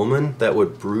the woman that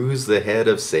would bruise the head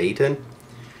of Satan?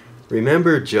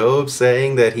 Remember Job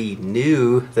saying that he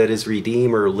knew that his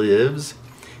Redeemer lives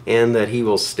and that he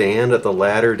will stand at the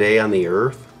latter day on the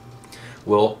earth?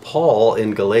 Well, Paul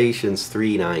in Galatians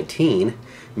 3:19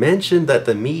 mentioned that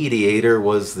the mediator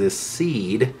was this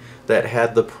seed that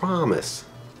had the promise.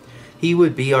 He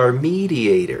would be our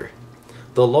mediator.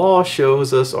 The law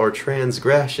shows us our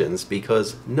transgressions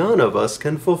because none of us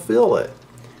can fulfill it.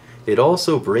 It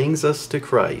also brings us to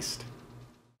Christ.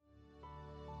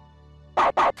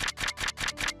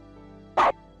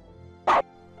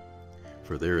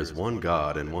 For there is one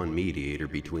God and one mediator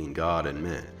between God and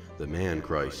men, the man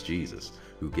Christ Jesus,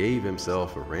 who gave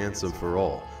himself a ransom for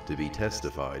all, to be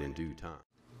testified in due time.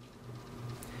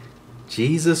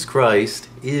 Jesus Christ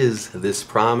is this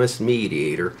promised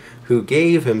mediator who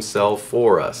gave himself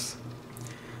for us.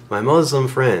 My Muslim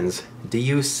friends, do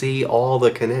you see all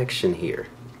the connection here?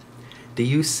 Do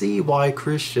you see why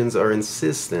Christians are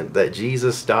insistent that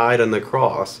Jesus died on the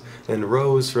cross and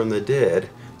rose from the dead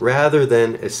rather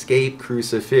than escape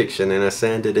crucifixion and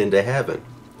ascended into heaven?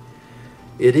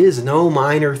 It is no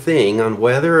minor thing on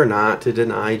whether or not to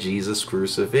deny Jesus'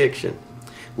 crucifixion.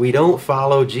 We don't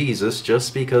follow Jesus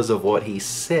just because of what he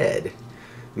said.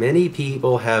 Many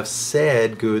people have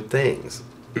said good things.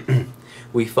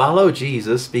 We follow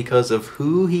Jesus because of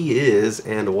who he is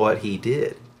and what he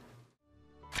did.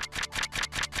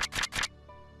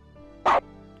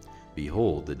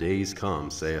 Behold, the days come,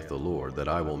 saith the Lord, that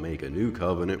I will make a new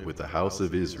covenant with the house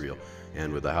of Israel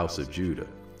and with the house of Judah,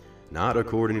 not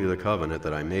according to the covenant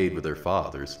that I made with their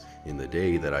fathers in the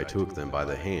day that I took them by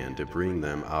the hand to bring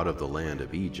them out of the land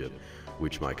of Egypt,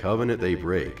 which my covenant they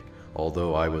break,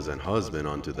 although I was an husband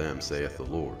unto them, saith the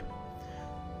Lord.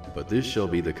 But this shall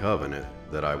be the covenant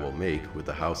that I will make with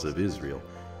the house of Israel.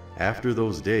 After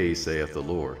those days, saith the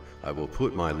Lord, I will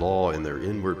put my law in their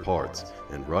inward parts,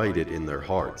 and write it in their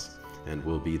hearts, and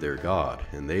will be their God,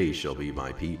 and they shall be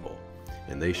my people.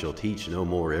 And they shall teach no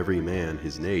more every man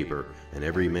his neighbor, and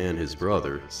every man his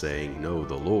brother, saying, Know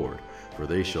the Lord. For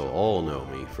they shall all know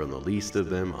me, from the least of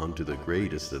them unto the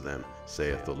greatest of them,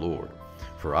 saith the Lord.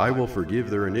 For I will forgive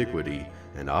their iniquity,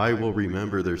 and I will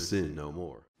remember their sin no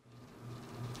more.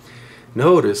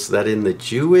 Notice that in the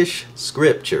Jewish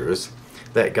scriptures,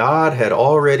 that God had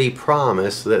already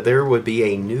promised that there would be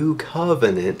a new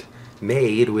covenant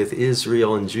made with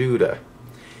Israel and Judah,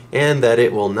 and that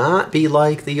it will not be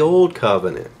like the old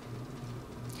covenant.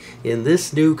 In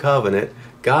this new covenant,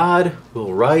 God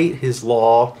will write his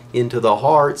law into the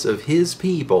hearts of his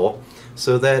people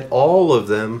so that all of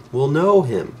them will know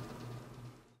him.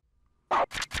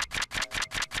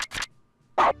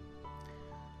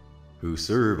 Who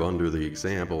serve under the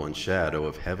example and shadow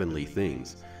of heavenly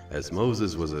things, as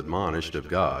Moses was admonished of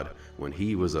God when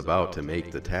he was about to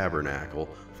make the tabernacle.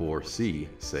 For see,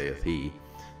 saith he,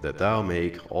 that thou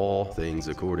make all things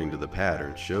according to the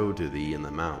pattern showed to thee in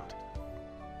the mount.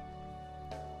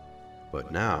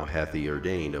 But now hath he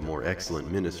ordained a more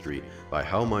excellent ministry, by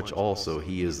how much also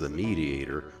he is the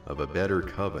mediator of a better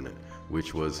covenant,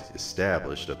 which was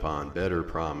established upon better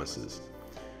promises.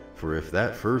 For if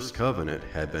that first covenant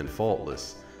had been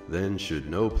faultless, then should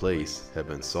no place have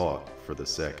been sought for the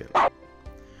second.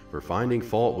 For finding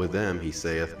fault with them, he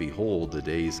saith, Behold, the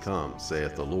days come,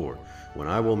 saith the Lord, when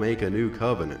I will make a new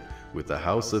covenant with the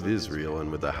house of Israel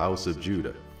and with the house of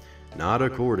Judah, not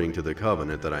according to the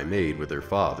covenant that I made with their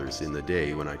fathers in the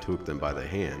day when I took them by the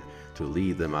hand to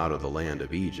lead them out of the land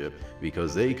of Egypt,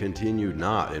 because they continued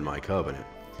not in my covenant,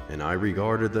 and I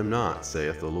regarded them not,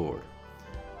 saith the Lord.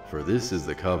 For this is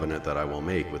the covenant that I will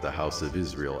make with the house of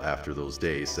Israel after those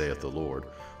days, saith the Lord.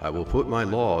 I will put my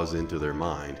laws into their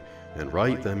mind, and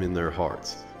write them in their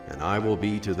hearts, and I will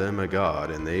be to them a God,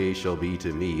 and they shall be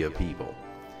to me a people.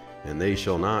 And they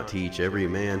shall not teach every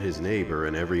man his neighbor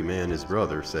and every man his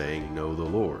brother, saying, Know the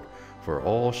Lord. For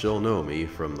all shall know me,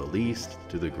 from the least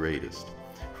to the greatest.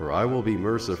 For I will be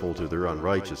merciful to their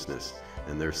unrighteousness,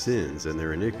 and their sins and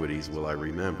their iniquities will I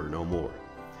remember no more.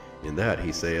 In that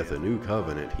he saith, A new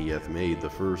covenant he hath made the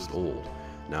first old.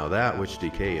 Now that which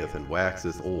decayeth and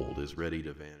waxeth old is ready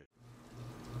to vanish.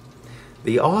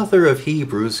 The author of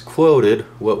Hebrews quoted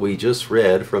what we just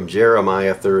read from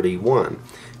Jeremiah 31,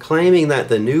 claiming that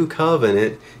the new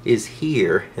covenant is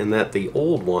here and that the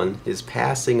old one is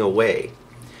passing away.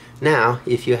 Now,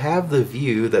 if you have the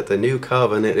view that the new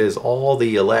covenant is all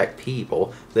the elect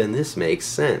people, then this makes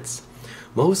sense.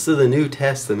 Most of the New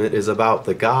Testament is about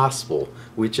the gospel,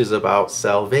 which is about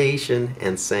salvation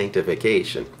and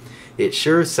sanctification. It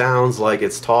sure sounds like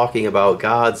it's talking about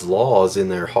God's laws in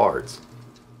their hearts.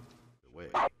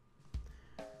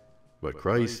 But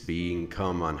Christ being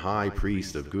come on high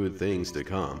priest of good things to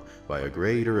come, by a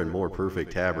greater and more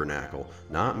perfect tabernacle,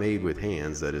 not made with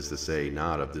hands, that is to say,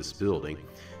 not of this building,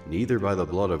 neither by the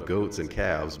blood of goats and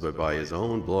calves, but by his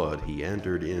own blood he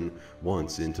entered in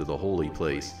once into the holy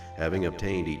place, having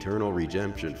obtained eternal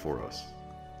redemption for us.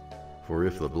 For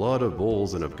if the blood of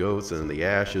bulls and of goats and the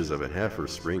ashes of an heifer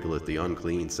sprinkleth the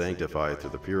unclean sanctifieth to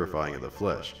the purifying of the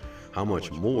flesh, how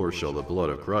much more shall the blood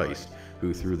of Christ,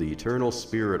 who through the eternal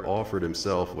Spirit offered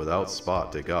himself without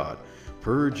spot to God,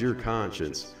 purge your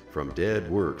conscience from dead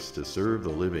works to serve the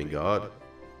living God?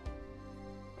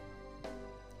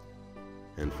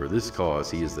 And for this cause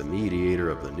he is the mediator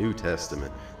of the New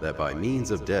Testament, that by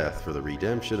means of death for the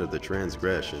redemption of the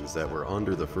transgressions that were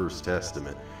under the first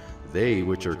testament, they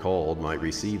which are called might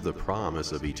receive the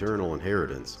promise of eternal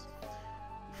inheritance.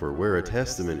 For where a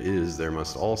testament is, there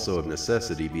must also of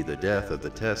necessity be the death of the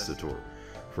testator.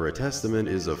 For a testament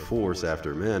is of force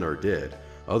after men are dead,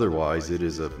 otherwise it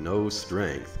is of no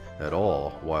strength at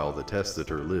all while the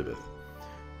testator liveth.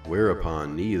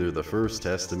 Whereupon neither the first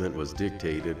testament was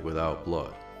dictated without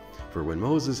blood. For when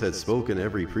Moses had spoken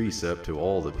every precept to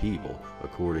all the people,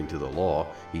 according to the law,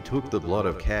 he took the blood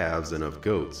of calves and of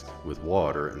goats, with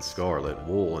water and scarlet,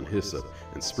 wool and hyssop,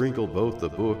 and sprinkled both the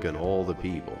book and all the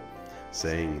people,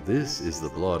 saying, This is the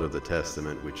blood of the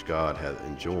testament which God hath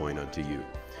enjoined unto you.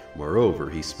 Moreover,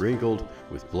 he sprinkled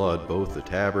with blood both the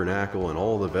tabernacle and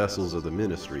all the vessels of the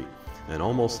ministry, and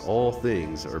almost all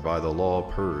things are by the law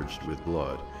purged with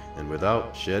blood, and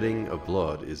without shedding of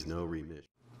blood is no remission.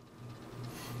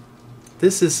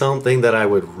 This is something that I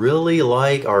would really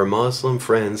like our Muslim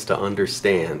friends to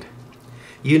understand.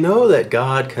 You know that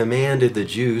God commanded the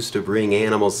Jews to bring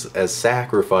animals as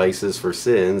sacrifices for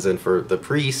sins and for the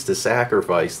priests to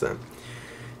sacrifice them.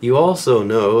 You also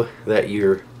know that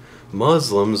your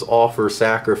Muslims offer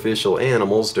sacrificial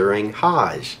animals during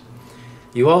Hajj.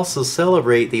 You also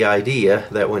celebrate the idea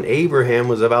that when Abraham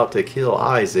was about to kill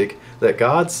Isaac, that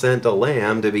God sent a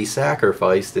lamb to be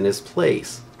sacrificed in his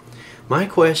place. My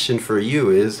question for you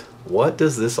is, what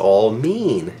does this all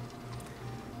mean?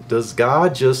 Does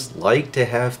God just like to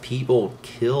have people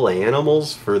kill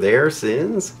animals for their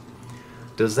sins?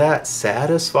 Does that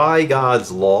satisfy God's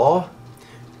law?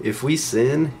 If we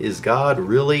sin, is God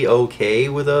really okay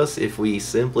with us if we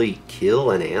simply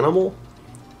kill an animal?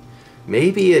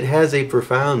 Maybe it has a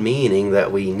profound meaning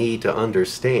that we need to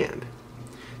understand.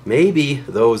 Maybe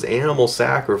those animal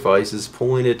sacrifices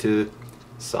pointed to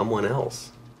someone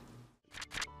else.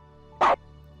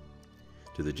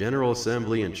 To the general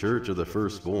assembly and church of the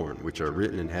firstborn, which are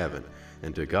written in heaven,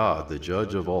 and to God, the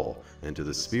judge of all, and to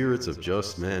the spirits of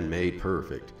just men made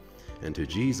perfect, and to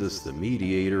Jesus, the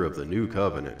mediator of the new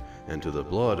covenant, and to the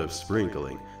blood of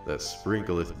sprinkling, that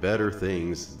sprinkleth better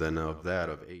things than of that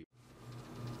of Abel.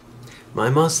 My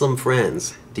Muslim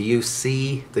friends, do you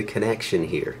see the connection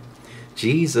here?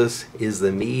 Jesus is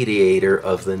the mediator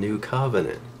of the new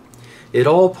covenant. It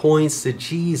all points to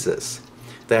Jesus,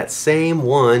 that same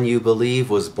one you believe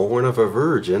was born of a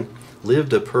virgin,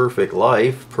 lived a perfect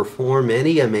life, performed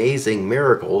many amazing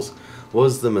miracles,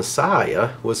 was the Messiah,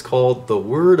 was called the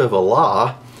Word of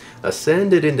Allah,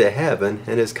 ascended into heaven,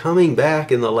 and is coming back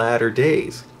in the latter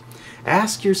days.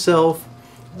 Ask yourself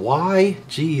why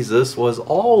Jesus was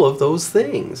all of those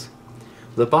things.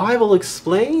 The Bible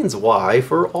explains why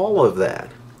for all of that.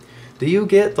 Do you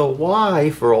get the why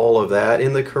for all of that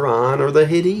in the Quran or the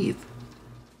Hadith?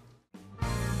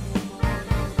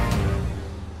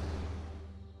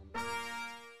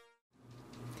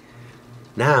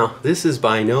 Now, this is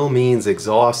by no means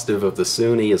exhaustive of the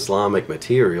Sunni Islamic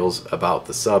materials about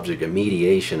the subject of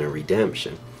mediation and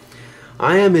redemption.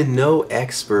 I am in no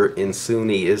expert in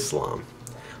Sunni Islam.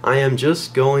 I am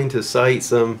just going to cite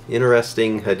some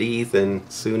interesting Hadith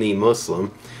and Sunni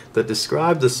Muslim that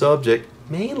describe the subject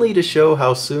mainly to show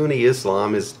how Sunni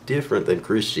Islam is different than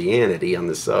Christianity on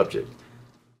the subject.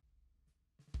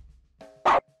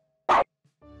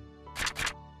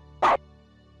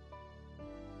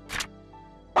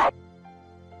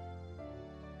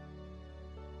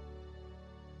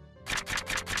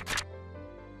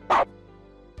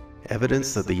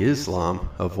 Evidence that the Islam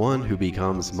of one who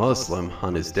becomes Muslim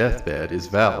on his deathbed is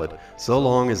valid so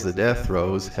long as the death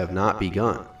throes have not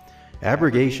begun.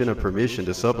 Abrogation of permission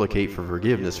to supplicate for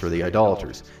forgiveness for the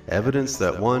idolaters. Evidence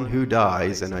that one who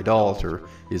dies an idolater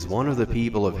is one of the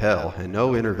people of hell and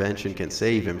no intervention can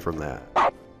save him from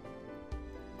that.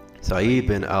 Sa'id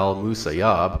bin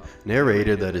al-Musayyab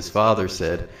narrated that his father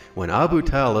said, when Abu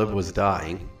Talib was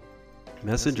dying,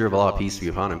 Messenger of Allah, peace be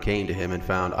upon him, came to him and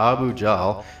found Abu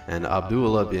Jahl and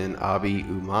Abdullah bin Abi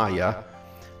Umayyah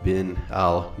bin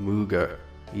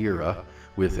al-Mughira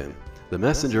with him. The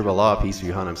Messenger of Allah, peace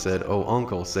be upon him, said, O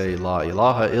uncle, say La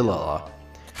ilaha illallah,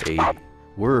 a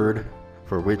word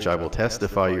for which I will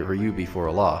testify for you before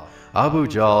Allah. Abu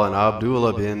Jahl and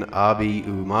Abdullah bin Abi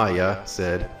Umayyah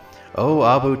said, O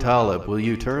Abu Talib, will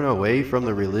you turn away from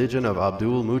the religion of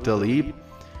Abdul Muttalib?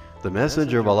 The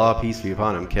Messenger of Allah, peace be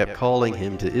upon him, kept calling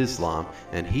him to Islam,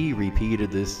 and he repeated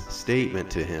this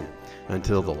statement to him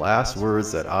until the last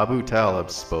words that Abu Talib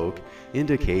spoke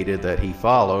indicated that he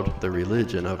followed the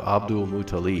religion of Abdul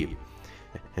Muttalib,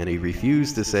 and he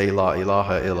refused to say La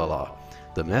ilaha illallah.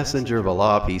 The messenger of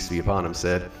Allah, peace be upon him,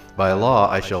 said, By Allah,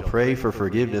 I shall pray for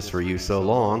forgiveness for you so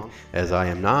long as I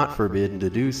am not forbidden to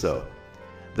do so.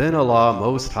 Then Allah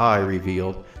Most High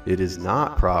revealed, It is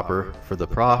not proper for the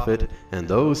Prophet and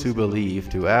those who believe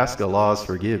to ask Allah's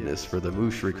forgiveness for the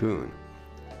mushrikun,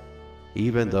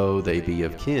 even though they be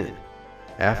of kin,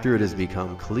 after it has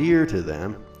become clear to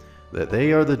them that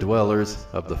they are the dwellers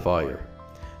of the fire.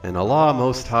 And Allah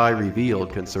Most High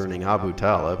revealed concerning Abu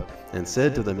Talib, and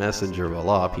said to the messenger of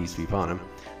Allah, peace be upon him,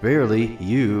 Verily,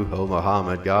 you, O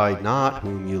Muhammad, guide not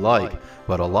whom you like,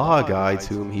 but Allah guides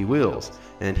whom He wills,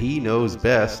 and He knows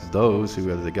best those who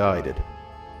are the guided.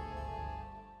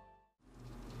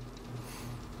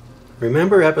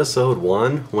 Remember episode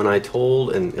 1 when I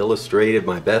told and illustrated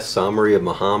my best summary of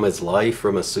Muhammad's life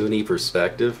from a Sunni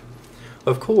perspective?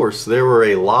 Of course, there were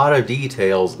a lot of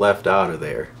details left out of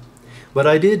there, but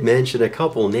I did mention a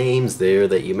couple names there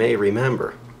that you may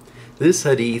remember. This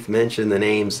hadith mentioned the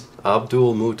names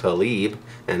Abdul Muttalib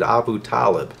and Abu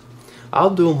Talib.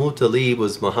 Abdul Muttalib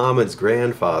was Muhammad's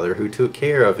grandfather who took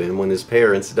care of him when his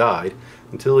parents died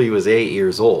until he was 8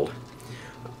 years old.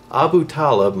 Abu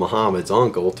Talib, Muhammad's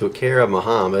uncle, took care of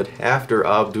Muhammad after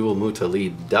Abdul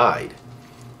Muttalib died.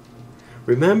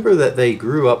 Remember that they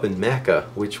grew up in Mecca,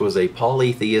 which was a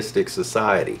polytheistic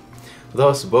society.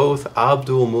 Thus both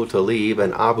Abdul Muttalib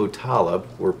and Abu Talib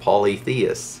were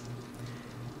polytheists.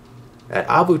 At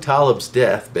Abu Talib's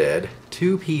deathbed,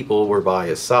 two people were by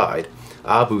his side,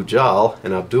 Abu Jahl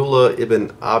and Abdullah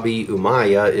ibn Abi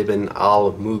Umayyah ibn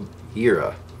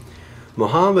al-Mughira.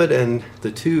 Muhammad and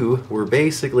the two were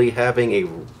basically having a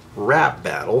rap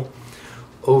battle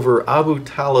over Abu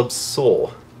Talib's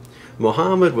soul.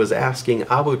 Muhammad was asking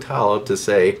Abu Talib to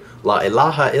say La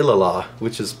ilaha illallah,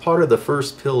 which is part of the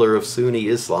first pillar of Sunni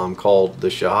Islam called the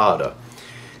Shahada,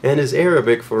 and is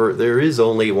Arabic for there is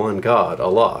only one God,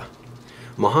 Allah.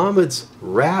 Muhammad's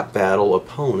rap battle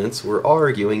opponents were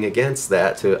arguing against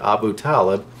that to Abu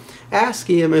Talib,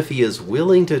 asking him if he is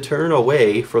willing to turn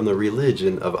away from the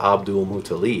religion of Abdul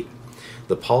Muttalib,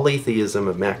 the polytheism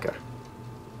of Mecca.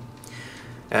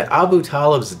 At Abu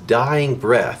Talib's dying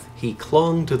breath, he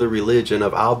clung to the religion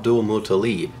of Abdul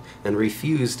Muttalib and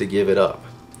refused to give it up.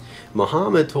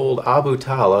 Muhammad told Abu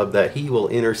Talib that he will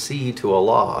intercede to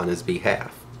Allah on his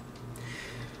behalf.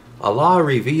 Allah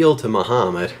revealed to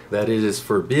Muhammad that it is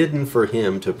forbidden for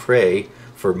him to pray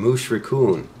for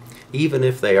mushrikun, even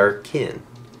if they are kin.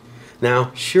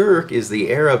 Now, shirk is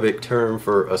the Arabic term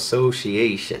for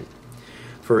association.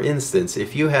 For instance,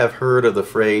 if you have heard of the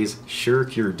phrase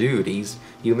shirk your duties,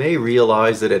 you may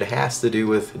realize that it has to do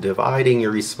with dividing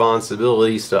your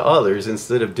responsibilities to others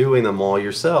instead of doing them all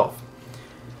yourself.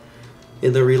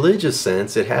 In the religious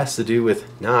sense, it has to do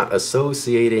with not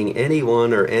associating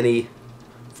anyone or anything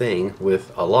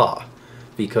with Allah,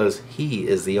 because He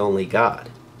is the only God.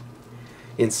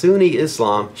 In Sunni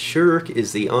Islam, shirk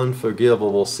is the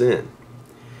unforgivable sin.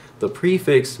 The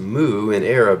prefix mu in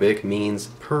Arabic means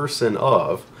person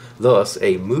of, thus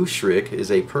a mushrik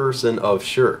is a person of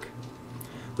shirk.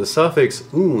 The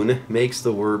suffix un makes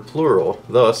the word plural,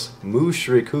 thus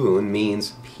mushrikun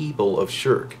means people of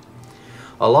shirk.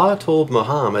 Allah told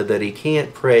Muhammad that he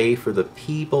can't pray for the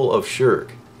people of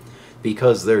shirk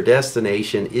because their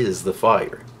destination is the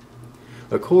fire.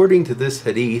 According to this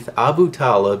hadith, Abu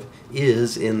Talib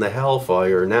is in the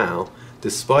hellfire now,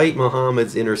 despite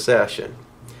Muhammad's intercession.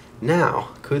 Now,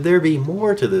 could there be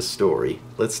more to this story?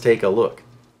 Let's take a look.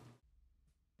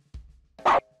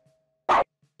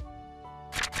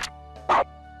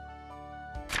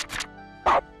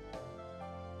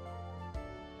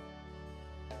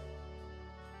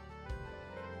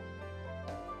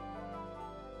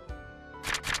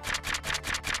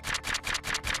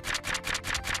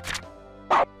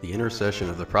 The intercession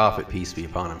of the Prophet, peace be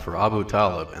upon him, for Abu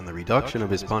Talib and the reduction of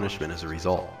his punishment as a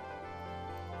result.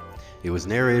 It was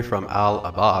narrated from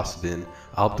Al-Abbas bin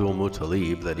Abdul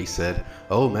Muttalib that he said,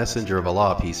 O Messenger of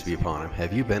Allah, peace be upon him,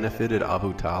 have you benefited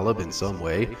Abu Talib in some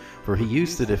way? For he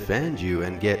used to defend you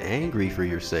and get angry for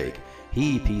your sake.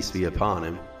 He, peace be upon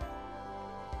him,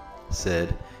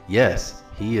 said, Yes,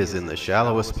 he is in the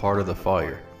shallowest part of the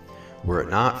fire. Were it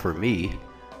not for me,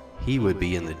 he would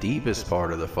be in the deepest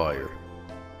part of the fire.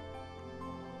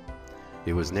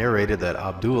 It was narrated that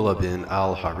Abdullah bin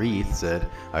al-Harith said,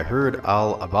 I heard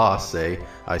Al-Abbas say,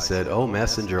 I said, O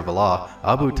Messenger of Allah,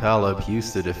 Abu Talib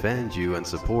used to defend you and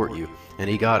support you, and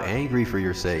he got angry for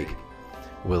your sake.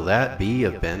 Will that be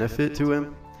of benefit to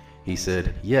him? He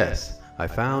said, Yes, I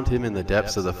found him in the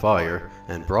depths of the fire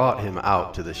and brought him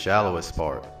out to the shallowest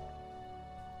part.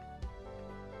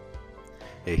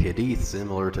 A hadith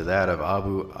similar to that of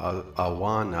Abu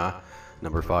Awana,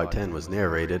 number 510, was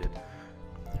narrated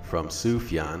from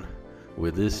Sufyan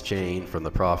with this chain from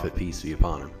the Prophet, peace be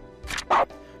upon him.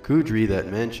 Qudri that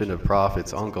mention of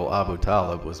Prophet's uncle Abu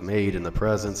Talib was made in the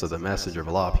presence of the Messenger of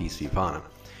Allah, peace be upon him.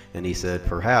 And he said,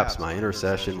 perhaps my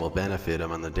intercession will benefit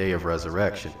him on the day of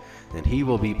resurrection, and he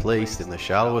will be placed in the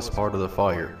shallowest part of the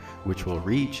fire, which will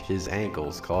reach his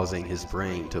ankles, causing his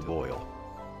brain to boil.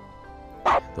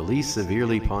 The least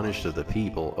severely punished of the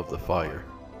people of the fire.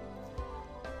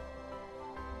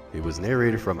 It was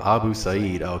narrated from Abu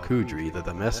Sa'id al-Khudri that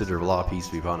the Messenger of Allah, peace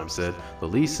be upon him, said, the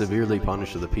least severely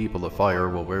punished of the people of fire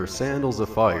will wear sandals of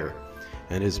fire,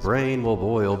 and his brain will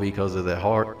boil because of the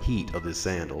hard heat of his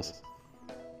sandals.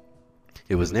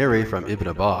 It was narrated from Ibn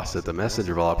Abbas that the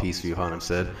Messenger of Allah, peace be upon him,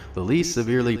 said, the least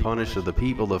severely punished of the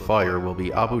people of fire will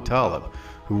be Abu Talib,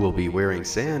 who will be wearing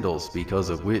sandals because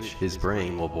of which his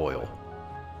brain will boil.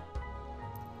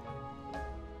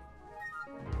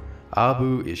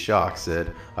 Abu Ishaq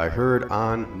said, I heard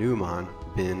An Nu'man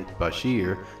bin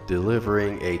Bashir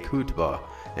delivering a khutbah,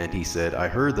 and he said, I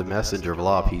heard the Messenger of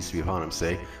Allah, peace be upon him,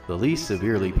 say, the least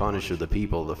severely punished of the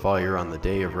people of the fire on the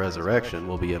day of resurrection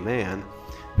will be a man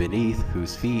beneath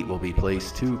whose feet will be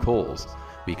placed 2 coals,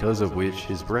 because of which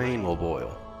his brain will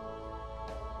boil.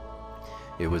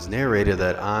 It was narrated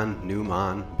that An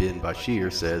Nu'man bin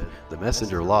Bashir said, the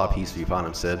Messenger of Allah, peace be upon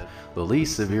him, said, the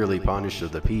least severely punished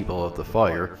of the people of the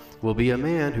fire will be a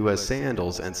man who has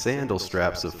sandals and sandal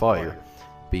straps of fire,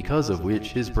 because of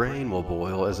which his brain will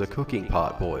boil as a cooking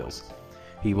pot boils.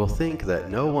 He will think that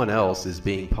no one else is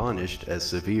being punished as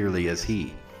severely as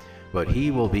he, but he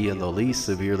will be in the least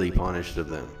severely punished of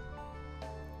them.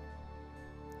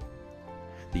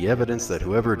 The evidence that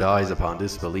whoever dies upon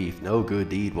disbelief, no good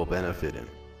deed will benefit him.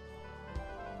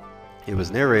 It was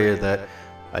narrated that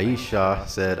Aisha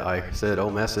said, I said, O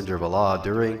Messenger of Allah,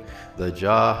 during the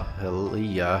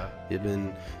Jahiliyyah,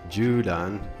 Ibn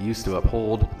Judan used to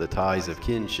uphold the ties of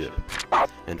kinship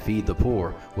and feed the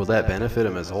poor. Will that benefit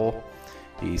him as a whole?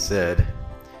 He said,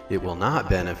 it will not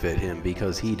benefit him,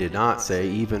 because he did not say,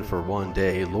 even for one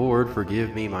day, Lord,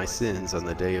 forgive me my sins on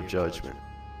the day of judgment.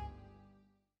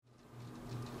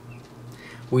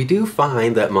 We do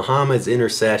find that Muhammad's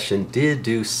intercession did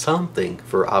do something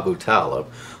for Abu Talib,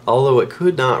 although it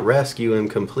could not rescue him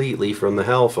completely from the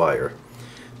hellfire.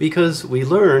 Because we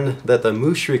learned that the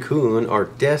mushrikun are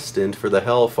destined for the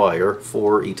hellfire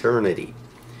for eternity.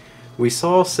 We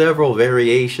saw several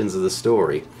variations of the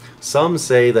story. Some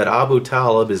say that Abu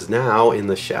Talib is now in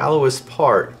the shallowest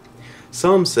part.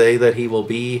 Some say that he will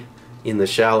be in the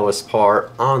shallowest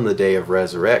part on the day of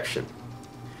resurrection.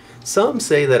 Some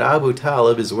say that Abu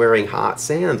Talib is wearing hot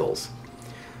sandals.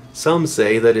 Some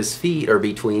say that his feet are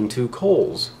between 2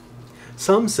 coals.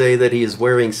 Some say that he is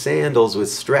wearing sandals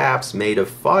with straps made of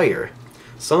fire.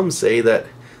 Some say that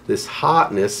this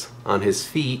hotness on his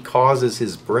feet causes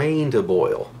his brain to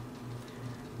boil.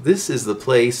 This is the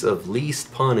place of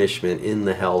least punishment in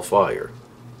the hellfire.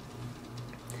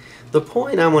 The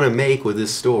point I want to make with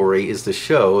this story is to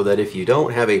show that if you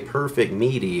don't have a perfect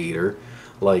mediator,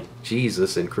 like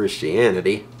Jesus in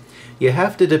Christianity, you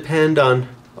have to depend on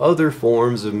other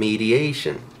forms of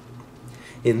mediation.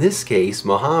 In this case,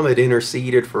 Muhammad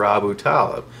interceded for Abu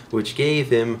Talib, which gave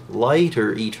him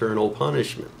lighter eternal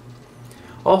punishment.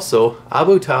 Also,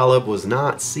 Abu Talib was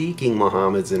not seeking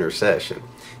Muhammad's intercession.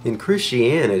 In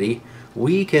Christianity,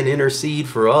 we can intercede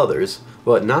for others,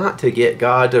 but not to get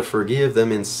God to forgive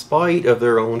them in spite of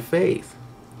their own faith.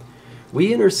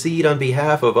 We intercede on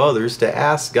behalf of others to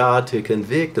ask God to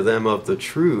convict them of the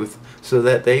truth so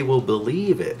that they will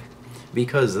believe it,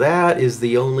 because that is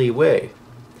the only way.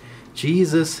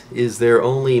 Jesus is their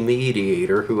only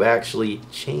mediator who actually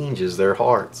changes their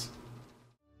hearts.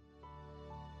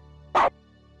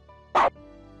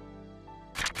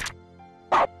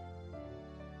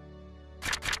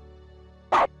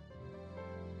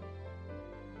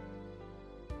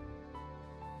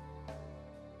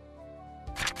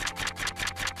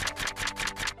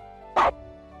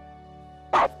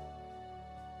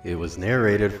 It was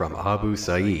narrated from Abu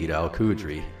Sa'id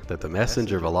al-Khudri that the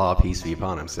Messenger of Allah, peace be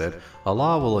upon him, said,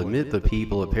 Allah will admit the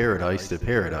people of paradise to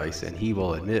paradise, and he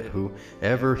will admit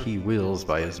whoever he wills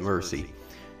by his mercy,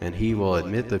 and he will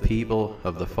admit the people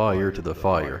of the fire to the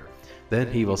fire.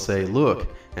 Then he will say, look,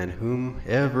 and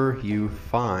whomever you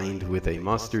find with a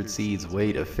mustard seed's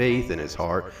weight of faith in his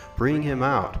heart, bring him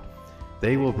out.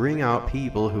 They will bring out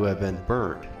people who have been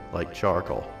burnt like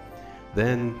charcoal.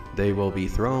 Then they will be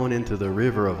thrown into the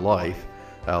river of life,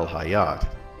 al-Hayat,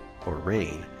 or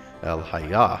rain,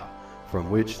 al-Hayah,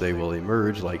 from which they will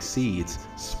emerge like seeds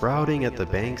sprouting at the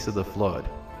banks of the flood.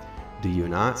 Do you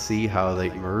not see how they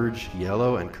emerge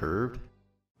yellow and curved?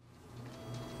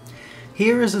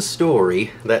 Here is a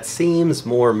story that seems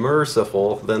more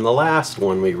merciful than the last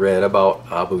one we read about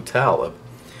Abu Talib,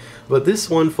 but this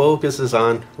one focuses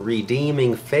on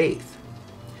redeeming faith.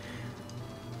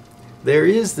 There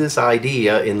is this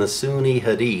idea in the Sunni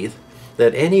Hadith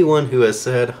that anyone who has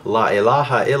said La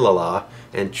ilaha illallah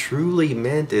and truly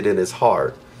meant it in his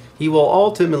heart, he will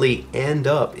ultimately end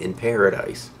up in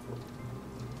paradise.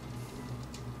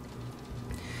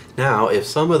 Now, if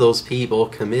some of those people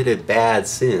committed bad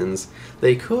sins,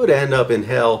 they could end up in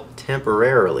hell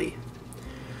temporarily.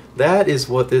 That is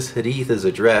what this hadith is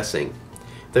addressing.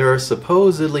 There are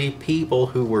supposedly people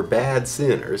who were bad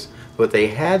sinners, but they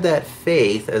had that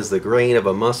faith as the grain of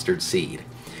a mustard seed,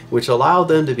 which allowed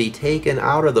them to be taken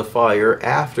out of the fire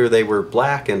after they were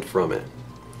blackened from it.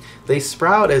 They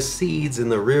sprout as seeds in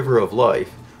the river of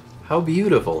life. How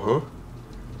beautiful, huh?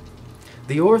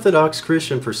 The Orthodox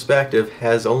Christian perspective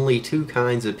has only two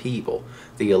kinds of people: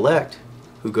 the elect,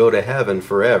 who go to heaven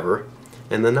forever,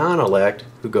 and the non-elect,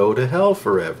 who go to hell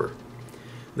forever.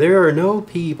 There are no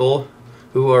people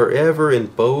who are ever in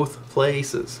both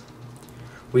places.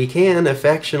 We can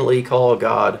affectionately call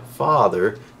God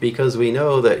Father because we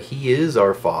know that He is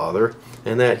our Father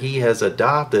and that He has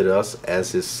adopted us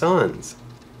as His sons.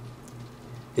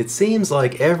 It seems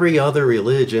like every other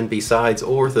religion besides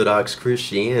Orthodox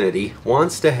Christianity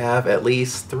wants to have at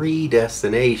least 3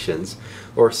 destinations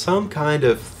or some kind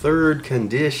of third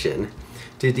condition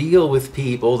to deal with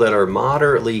people that are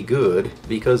moderately good,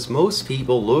 because most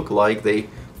people look like they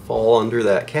fall under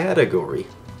that category.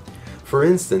 For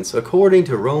instance, according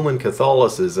to Roman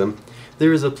Catholicism,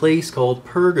 there is a place called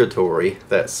purgatory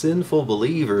that sinful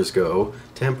believers go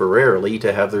temporarily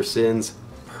to have their sins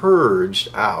purged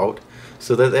out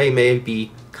so that they may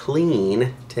be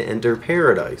clean to enter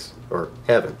paradise, or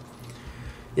heaven.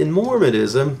 In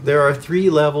Mormonism, there are 3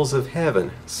 levels of heaven: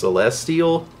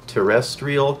 celestial,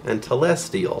 terrestrial, and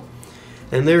telestial.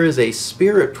 And there is a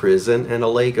spirit prison and a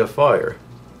lake of fire.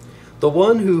 The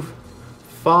one who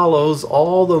follows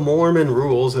all the Mormon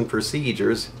rules and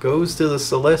procedures goes to the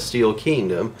celestial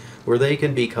kingdom where they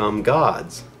can become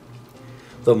gods.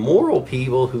 The moral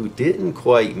people who didn't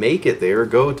quite make it there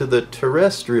go to the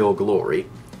terrestrial glory.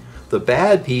 The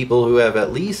bad people who have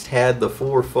at least had the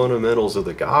 4 fundamentals of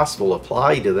the gospel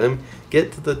applied to them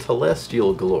get to the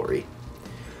telestial glory.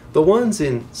 The ones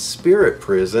in spirit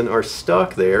prison are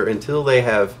stuck there until they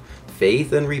have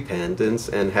faith and repentance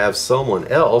and have someone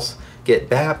else get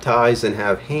baptized and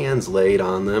have hands laid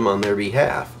on them on their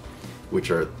behalf, which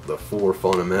are the 4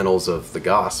 fundamentals of the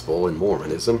gospel in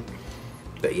Mormonism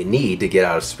that you need to get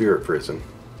out of spirit prison.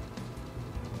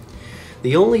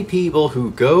 The only people who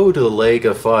go to the lake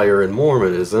of fire in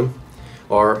Mormonism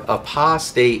are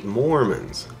apostate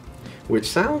Mormons, which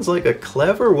sounds like a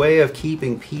clever way of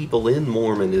keeping people in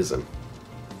Mormonism.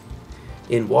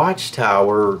 In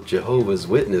Watchtower Jehovah's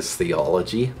Witness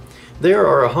theology, there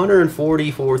are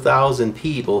 144,000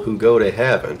 people who go to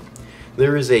heaven.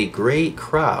 There is a great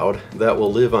crowd that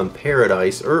will live on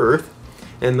paradise earth,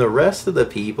 and the rest of the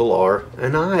people are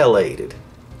annihilated.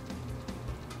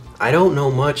 I don't know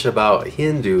much about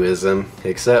Hinduism,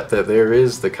 except that there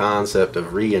is the concept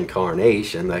of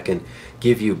reincarnation that can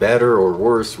give you better or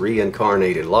worse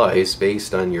reincarnated lives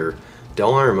based on your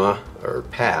dharma or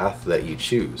path that you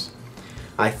choose.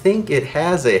 I think it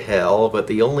has a hell, but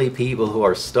the only people who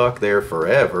are stuck there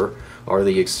forever are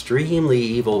the extremely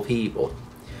evil people.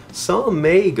 Some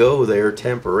may go there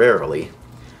temporarily.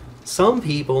 Some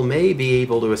people may be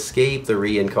able to escape the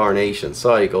reincarnation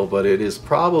cycle, but it is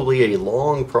probably a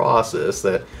long process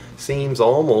that seems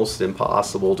almost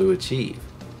impossible to achieve.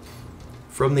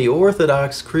 From the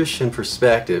Orthodox Christian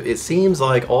perspective, it seems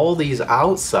like all these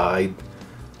outside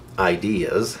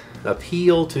ideas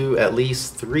appeal to at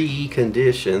least 3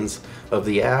 conditions of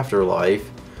the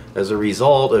afterlife as a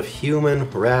result of human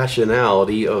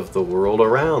rationality of the world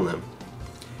around them.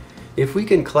 If we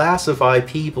can classify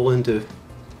people into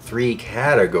 3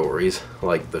 categories,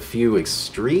 like the few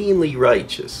extremely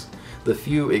righteous, the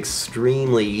few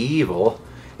extremely evil,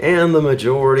 and the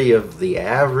majority of the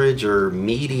average or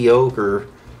mediocre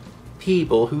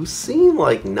people who seem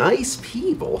like nice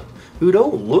people, who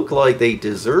don't look like they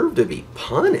deserve to be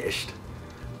punished,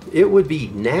 it would be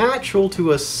natural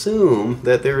to assume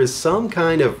that there is some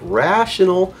kind of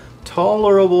rational,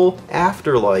 tolerable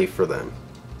afterlife for them.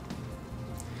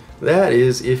 That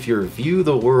is, if you view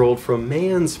the world from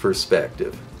man's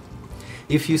perspective.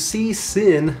 If you see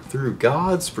sin through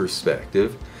God's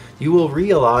perspective, you will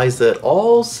realize that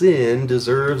all sin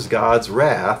deserves God's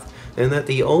wrath, and that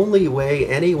the only way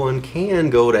anyone can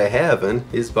go to heaven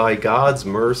is by God's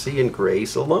mercy and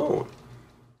grace alone.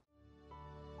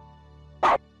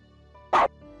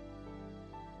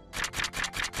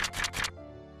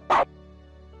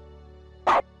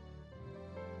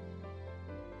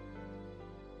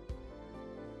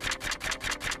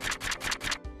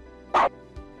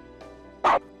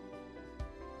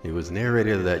 It was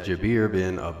narrated that Jabir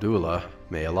bin Abdullah,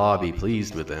 may Allah be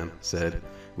pleased with them, said,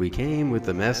 "We came with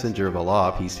the Messenger of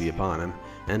Allah, peace be upon him,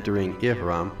 entering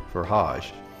Ihram for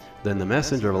Hajj. Then the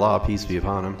Messenger of Allah, peace be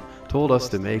upon him, told us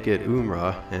to make it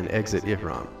Umrah and exit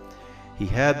Ihram. He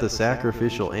had the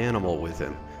sacrificial animal with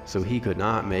him, so he could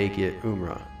not make it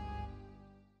Umrah."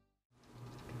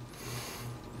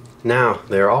 Now,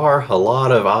 there are a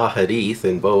lot of ahadith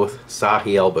in both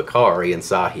Sahih al-Bukhari and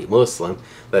Sahih Muslim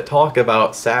that talk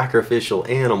about sacrificial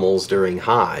animals during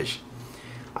Hajj.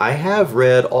 I have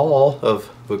read all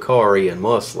of Bukhari and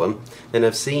Muslim and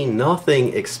have seen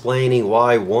nothing explaining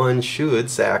why one should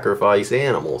sacrifice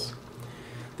animals.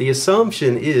 The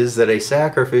assumption is that a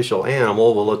sacrificial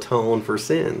animal will atone for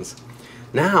sins.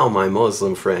 Now, my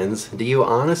Muslim friends, do you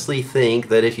honestly think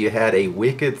that if you had a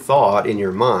wicked thought in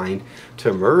your mind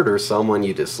to murder someone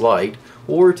you disliked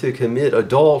or to commit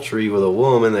adultery with a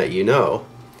woman that you know,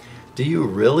 do you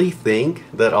really think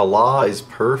that Allah is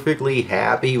perfectly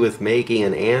happy with making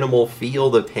an animal feel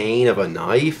the pain of a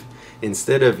knife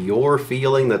instead of your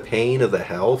feeling the pain of the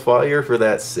hellfire for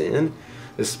that sin,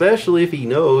 especially if He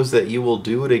knows that you will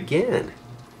do it again?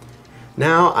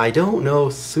 Now, I don't know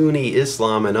Sunni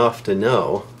Islam enough to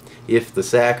know if the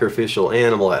sacrificial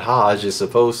animal at Hajj is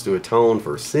supposed to atone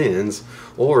for sins,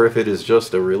 or if it is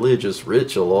just a religious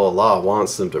ritual Allah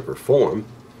wants them to perform.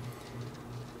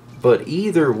 But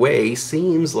either way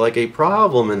seems like a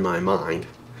problem in my mind.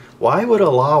 Why would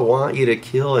Allah want you to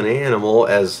kill an animal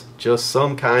as just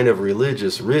some kind of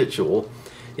religious ritual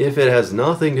if it has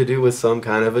nothing to do with some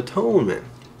kind of atonement?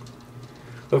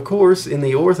 Of course, in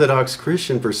the Orthodox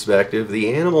Christian perspective,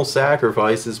 the animal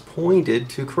sacrifices pointed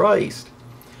to Christ.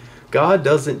 God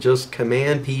doesn't just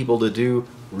command people to do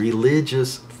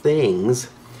religious things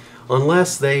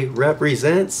unless they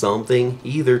represent something,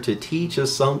 either to teach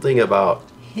us something about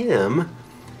Him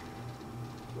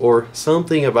or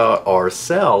something about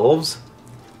ourselves,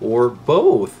 or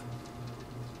both.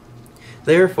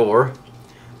 Therefore,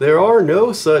 there are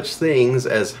no such things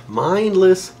as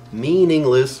mindless,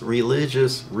 meaningless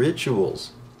religious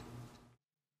rituals.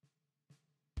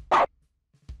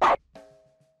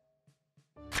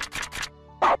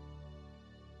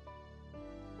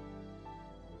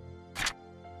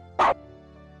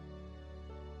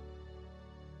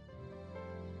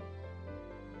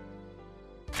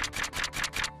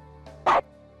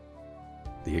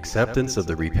 The acceptance of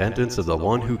the repentance of the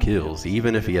one who kills,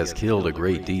 even if he has killed a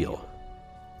great deal.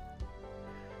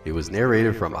 It was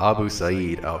narrated from Abu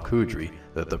Sa'id al-Khudri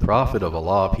that the Prophet of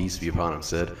Allah, peace be upon him,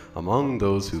 said, "Among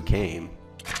those who came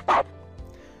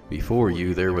before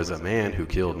you there was a man who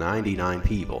killed 99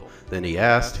 people. Then he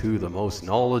asked who the most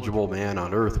knowledgeable man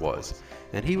on earth was,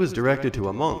 and he was directed to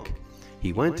a monk.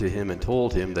 He went to him and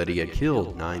told him that he had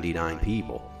killed 99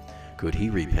 people. Could he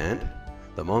repent?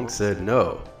 The monk said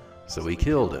no, so he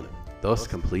killed him, thus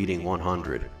completing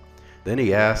 100. Then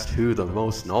he asked who the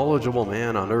most knowledgeable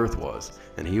man on earth was,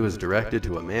 and he was directed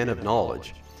to a man of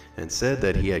knowledge, and said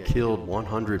that he had killed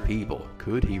 100 people.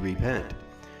 Could he repent?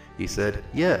 He said,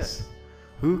 yes.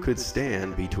 Who could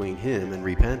stand between him and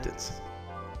repentance?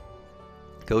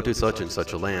 Go to such and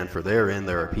such a land, for therein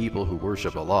there are people who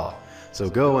worship Allah. So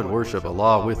go and worship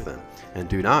Allah with them, and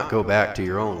do not go back to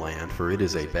your own land, for it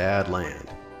is a bad land.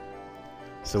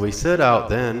 So he set out.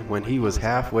 Then, when he was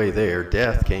halfway there,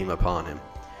 death came upon him.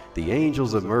 The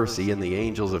angels of mercy and the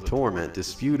angels of torment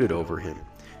disputed over him.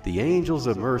 The angels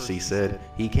of mercy said,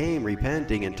 he came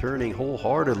repenting and turning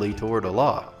wholeheartedly toward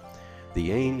Allah.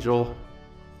 The angels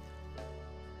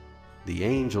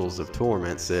of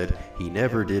torment said, he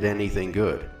never did anything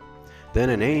good. Then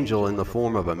an angel in the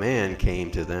form of a man came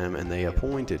to them, and they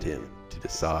appointed him to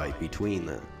decide between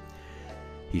them.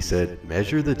 He said,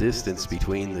 measure the distance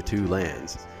between the two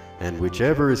lands, and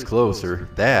whichever is closer,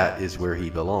 that is where he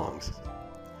belongs.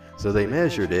 So they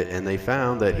measured it, and they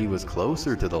found that he was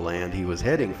closer to the land he was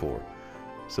heading for.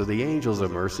 So the angels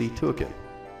of mercy took him.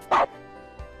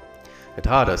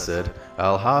 Qatada said,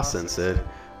 Al-Hasan said,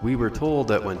 we were told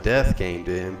that when death came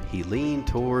to him, he leaned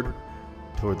toward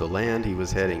the land he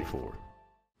was heading for.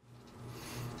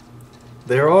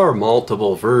 There are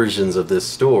multiple versions of this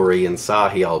story in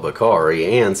Sahih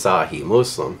al-Bukhari and Sahih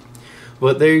Muslim,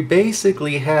 but they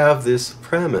basically have this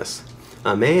premise.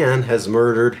 A man has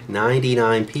murdered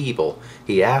 99 people.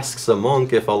 He asks a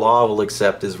monk if Allah will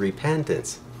accept his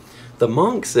repentance. The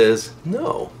monk says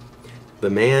no.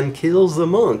 The man kills the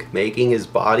monk, making his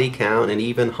body count an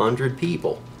even 100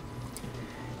 people.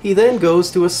 He then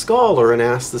goes to a scholar and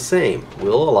asks the same,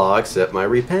 will Allah accept my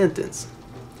repentance?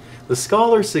 The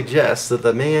scholar suggests that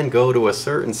the man go to a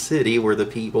certain city where the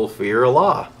people fear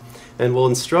Allah, and will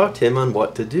instruct him on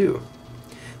what to do.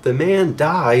 the man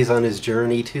dies on his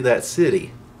journey to that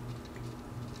city.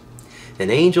 An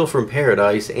angel from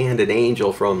paradise and an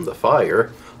angel from the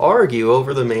fire argue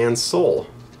over the man's soul.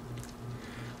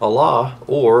 Allah,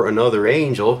 or another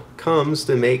angel, comes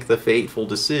to make the fateful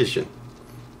decision.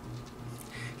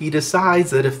 He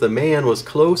decides that if the man was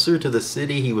closer to the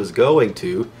city he was going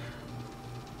to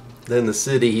than the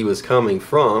city he was coming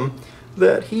from,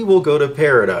 that he will go to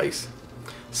paradise.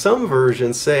 Some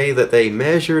versions say that they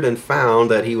measured and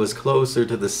found that he was closer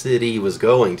to the city he was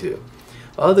going to.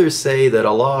 Others say that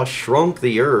Allah shrunk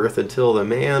the earth until the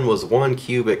man was 1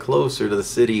 cubit closer to the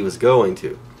city he was going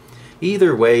to.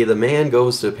 Either way, the man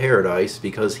goes to paradise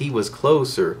because he was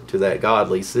closer to that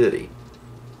godly city.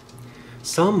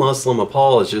 Some Muslim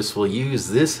apologists will use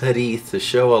this hadith to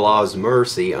show Allah's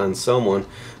mercy on someone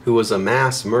who was a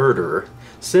mass murderer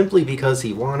simply because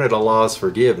he wanted Allah's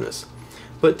forgiveness,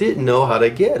 but didn't know how to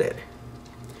get it.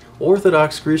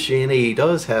 Orthodox Christianity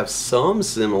does have some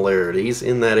similarities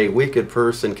in that a wicked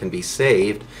person can be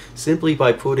saved simply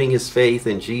by putting his faith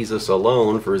in Jesus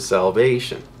alone for his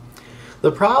salvation.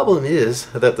 The problem is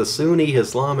that the Sunni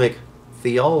Islamic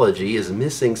theology is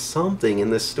missing something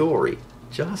in this story: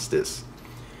 justice.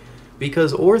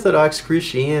 Because Orthodox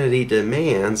Christianity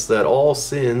demands that all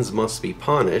sins must be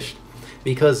punished,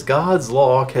 because God's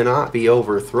law cannot be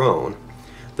overthrown,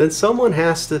 then someone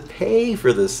has to pay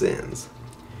for the sins.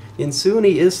 In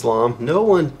Sunni Islam, no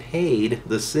one paid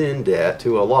the sin debt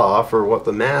to Allah for what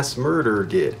the mass murderer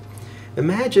did.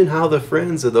 Imagine how the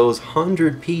friends of those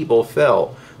 100 people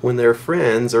felt when their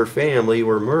friends or family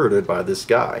were murdered by this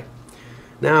guy.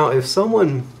 Now, if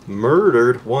someone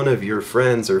murdered one of your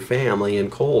friends or family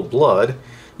in cold blood,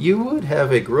 you would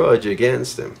have a grudge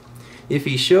against him. If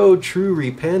he showed true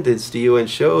repentance to you and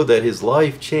showed that his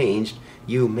life changed,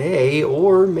 you may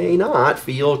or may not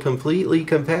feel completely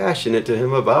compassionate to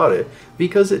him about it,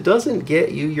 because it doesn't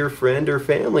get you your friend or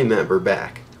family member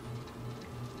back.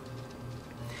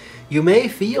 You may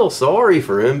feel sorry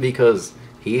for him because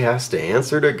he has to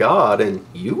answer to God and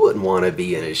you wouldn't want to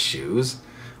be in his shoes.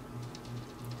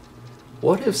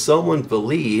 What if someone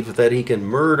believed that he can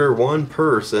murder one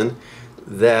person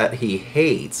that he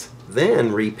hates,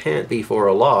 then repent before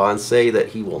Allah and say that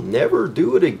he will never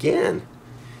do it again?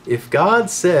 If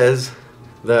God says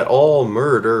that all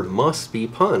murder must be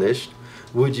punished,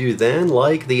 would you then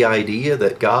like the idea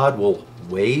that God will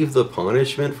waive the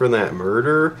punishment for that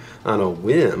murder on a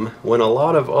whim when a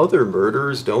lot of other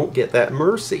murderers don't get that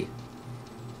mercy?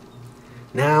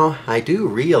 Now, I do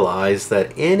realize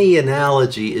that any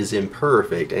analogy is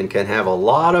imperfect and can have a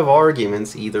lot of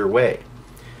arguments either way.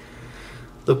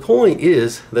 The point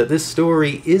is that this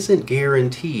story isn't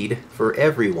guaranteed for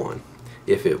everyone.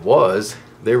 If it was,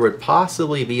 there would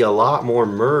possibly be a lot more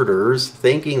murderers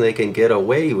thinking they can get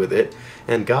away with it,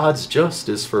 and God's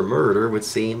justice for murder would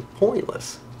seem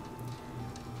pointless.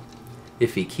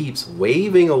 If he keeps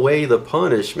waving away the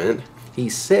punishment he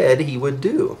said he would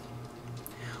do,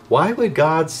 why would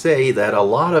God say that a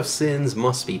lot of sins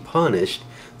must be punished,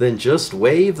 then just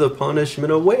wave the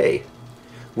punishment away?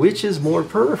 Which is more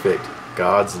perfect,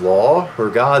 God's law or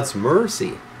God's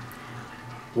mercy?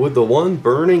 Would the one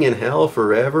burning in hell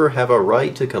forever have a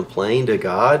right to complain to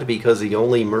God because he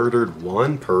only murdered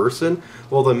one person?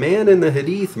 Well, the man in the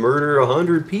Hadith murdered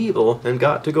 100 people and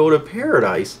got to go to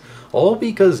paradise, all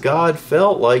because God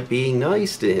felt like being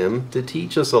nice to him to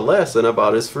teach us a lesson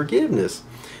about his forgiveness,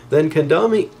 then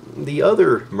condemning the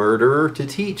other murderer to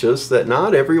teach us that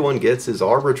not everyone gets his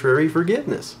arbitrary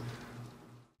forgiveness.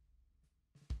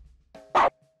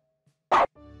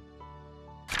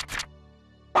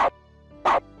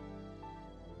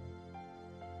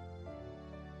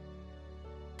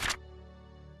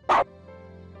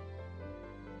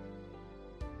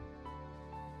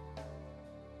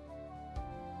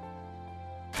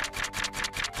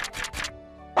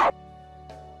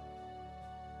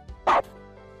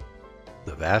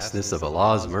 The vastness of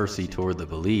Allah's mercy toward the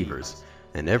believers,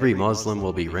 and every Muslim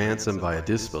will be ransomed by a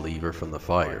disbeliever from the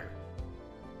fire.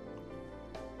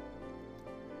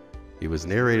 It was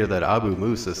narrated that Abu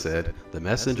Musa said, "The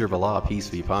Messenger of Allah, peace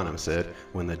be upon him, said,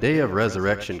 when the day of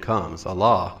resurrection comes,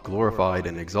 Allah, glorified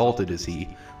and exalted is He,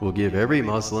 will give every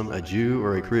Muslim a Jew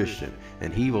or a Christian,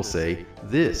 and He will say,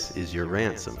 'This is your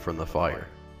ransom from the fire.'"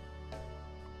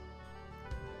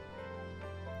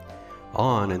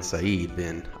 An and Sa'id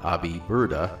bin Abi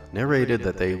Burda narrated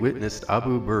that they witnessed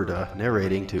Abu Burda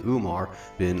narrating to Umar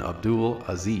bin Abdul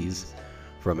Aziz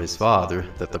from his father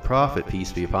that the Prophet,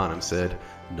 peace be upon him, said,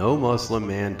 "No Muslim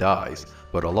man dies,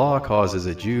 but Allah causes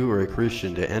a Jew or a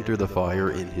Christian to enter the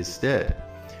fire in his stead."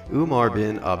 Umar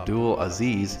bin Abdul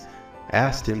Aziz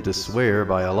asked him to swear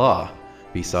by Allah.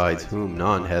 besides whom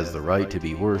none has the right to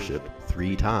be worshipped,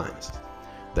 3 times.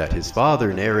 That his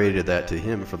father narrated that to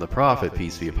him from the prophet,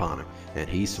 peace be upon him, and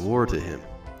he swore to him.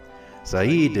 Said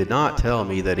did not tell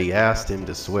me that he asked him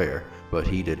to swear, but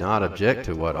he did not object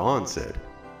to what On said.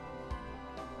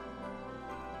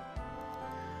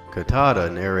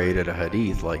 Qatada narrated a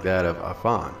hadith like that of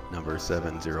Affan, number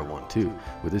 7012,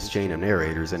 with this chain of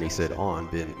narrators, and he said On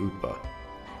bin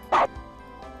Utbah.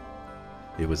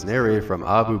 It was narrated from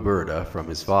Abu Burda from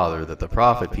his father that the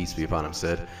Prophet, peace be upon him,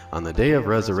 said, "On the day of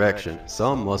resurrection,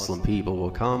 some Muslim people will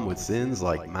come with sins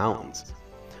like mountains,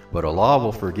 but Allah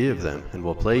will forgive them and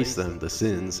will place them, the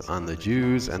sins, on the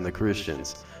Jews and the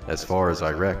Christians, as far as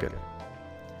I reckon."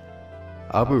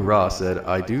 Abu Ra said,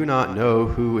 "I do not know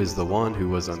who is the one who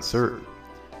was uncertain."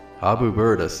 Abu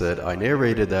Burda said, "I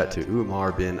narrated that to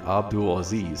Umar bin Abdul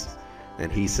Aziz, and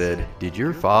he said, 'Did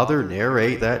your father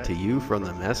narrate that to you from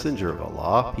the messenger of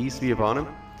Allah, peace be upon him?'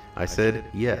 I said,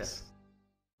 'Yes.'"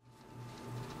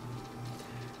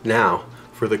 Now,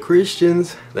 for the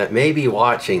Christians that may be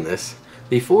watching this,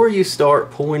 before you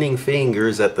start pointing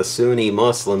fingers at the Sunni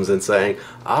Muslims and saying,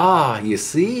 "Ah, you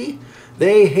see?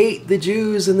 They hate the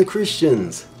Jews and the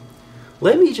Christians,"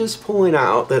 let me just point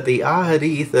out that the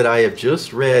ahadith that I have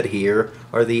just read here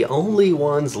are the only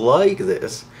ones like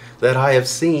this that I have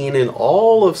seen in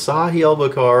all of Sahih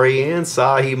al-Bukhari and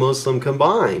Sahih Muslim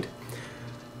combined.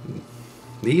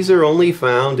 These are only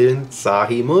found in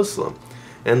Sahih Muslim,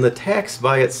 and the text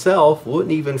by itself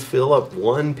wouldn't even fill up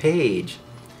 1 page.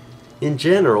 In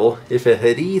general, if a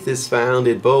hadith is found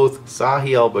in both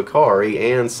Sahih al-Bukhari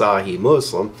and Sahih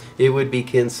Muslim, it would be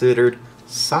considered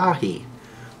Sahih,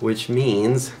 which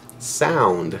means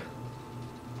sound.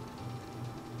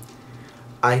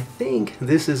 I think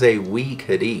this is a weak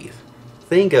hadith.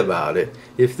 Think about it.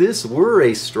 If this were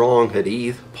a strong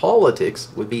hadith, politics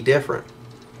would be different.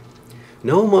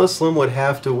 No Muslim would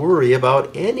have to worry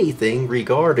about anything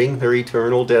regarding their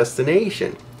eternal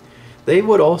destination. They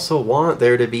would also want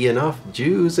there to be enough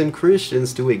Jews and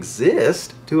Christians to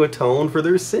exist to atone for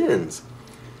their sins.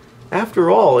 After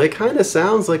all, it kind of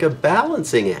sounds like a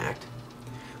balancing act.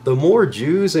 The more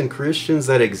Jews and Christians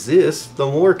that exist, the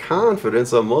more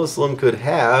confidence a Muslim could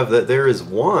have that there is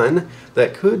one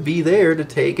that could be there to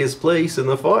take his place in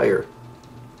the fire.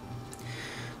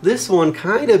 This one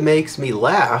kind of makes me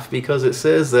laugh because it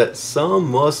says that some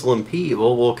Muslim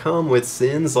people will come with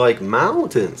sins like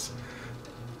mountains.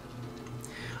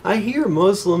 I hear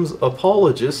Muslims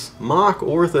apologists mock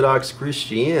Orthodox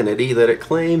Christianity that it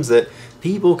claims that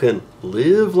people can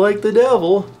live like the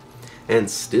devil and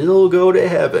still go to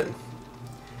heaven.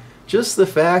 Just the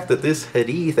fact that this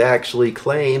hadith actually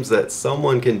claims that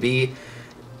someone can be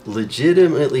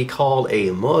legitimately called a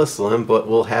Muslim but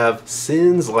will have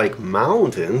sins like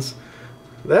mountains,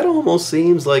 that almost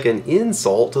seems like an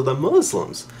insult to the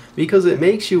Muslims, because it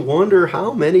makes you wonder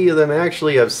how many of them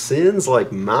actually have sins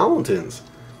like mountains.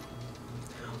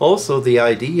 Also, the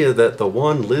idea that the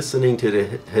one listening to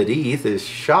the hadith is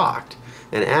shocked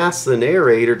and asks the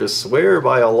narrator to swear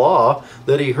by Allah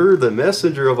that he heard the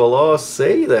messenger of Allah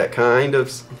say that kind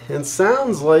of, and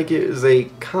sounds like it is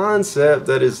a concept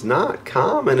that is not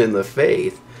common in the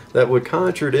faith, that would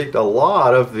contradict a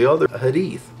lot of the other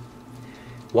hadith.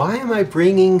 Why am I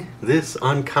bringing this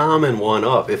uncommon one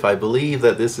up if I believe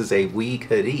that this is a weak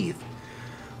hadith?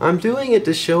 I'm doing it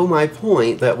to show my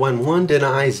point that when one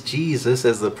denies Jesus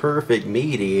as the perfect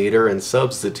mediator and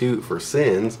substitute for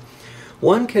sins,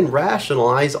 one can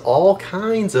rationalize all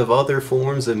kinds of other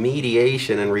forms of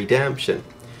mediation and redemption.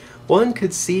 One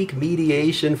could seek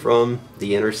mediation from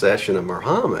the intercession of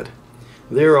Muhammad,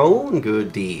 their own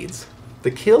good deeds, the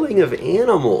killing of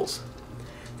animals,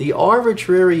 the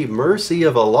arbitrary mercy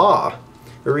of Allah,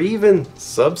 or even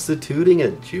substituting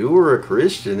a Jew or a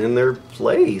Christian in their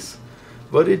place.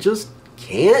 But it just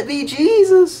can't be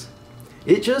Jesus.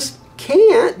 It just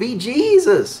can't be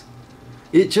Jesus.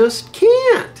 It just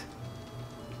can't.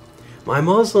 My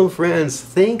Muslim friends,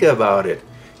 think about it.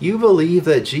 You believe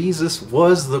that Jesus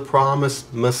was the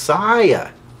promised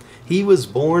Messiah. He was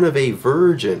born of a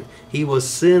virgin. He was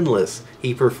sinless.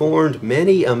 He performed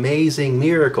many amazing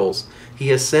miracles.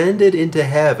 He ascended into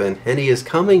heaven, and he is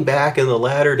coming back in the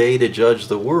latter day to judge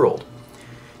the world.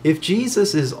 If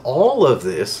Jesus is all of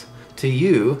this, to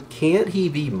you, can't he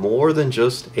be more than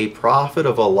just a prophet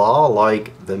of Allah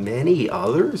like the many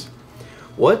others?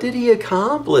 What did he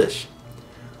accomplish?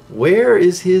 Where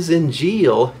is his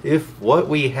Injil if what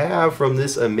we have from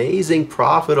this amazing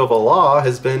prophet of Allah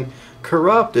has been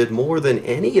corrupted more than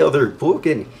any other book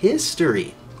in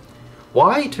history?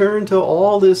 Why turn to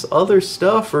all this other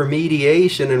stuff for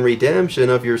mediation and redemption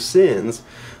of your sins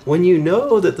when you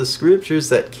know that the scriptures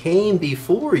that came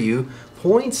before you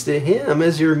points to Him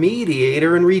as your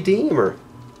mediator and redeemer.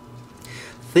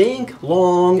 Think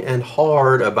long and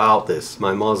hard about this,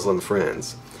 my Muslim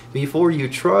friends, before you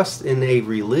trust in a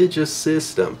religious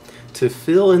system to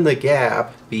fill in the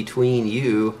gap between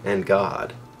you and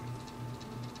God.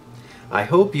 I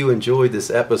hope you enjoyed this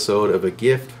episode of A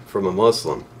Gift from a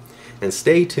Muslim, and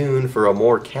stay tuned for a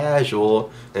more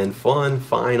casual and fun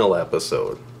final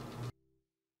episode.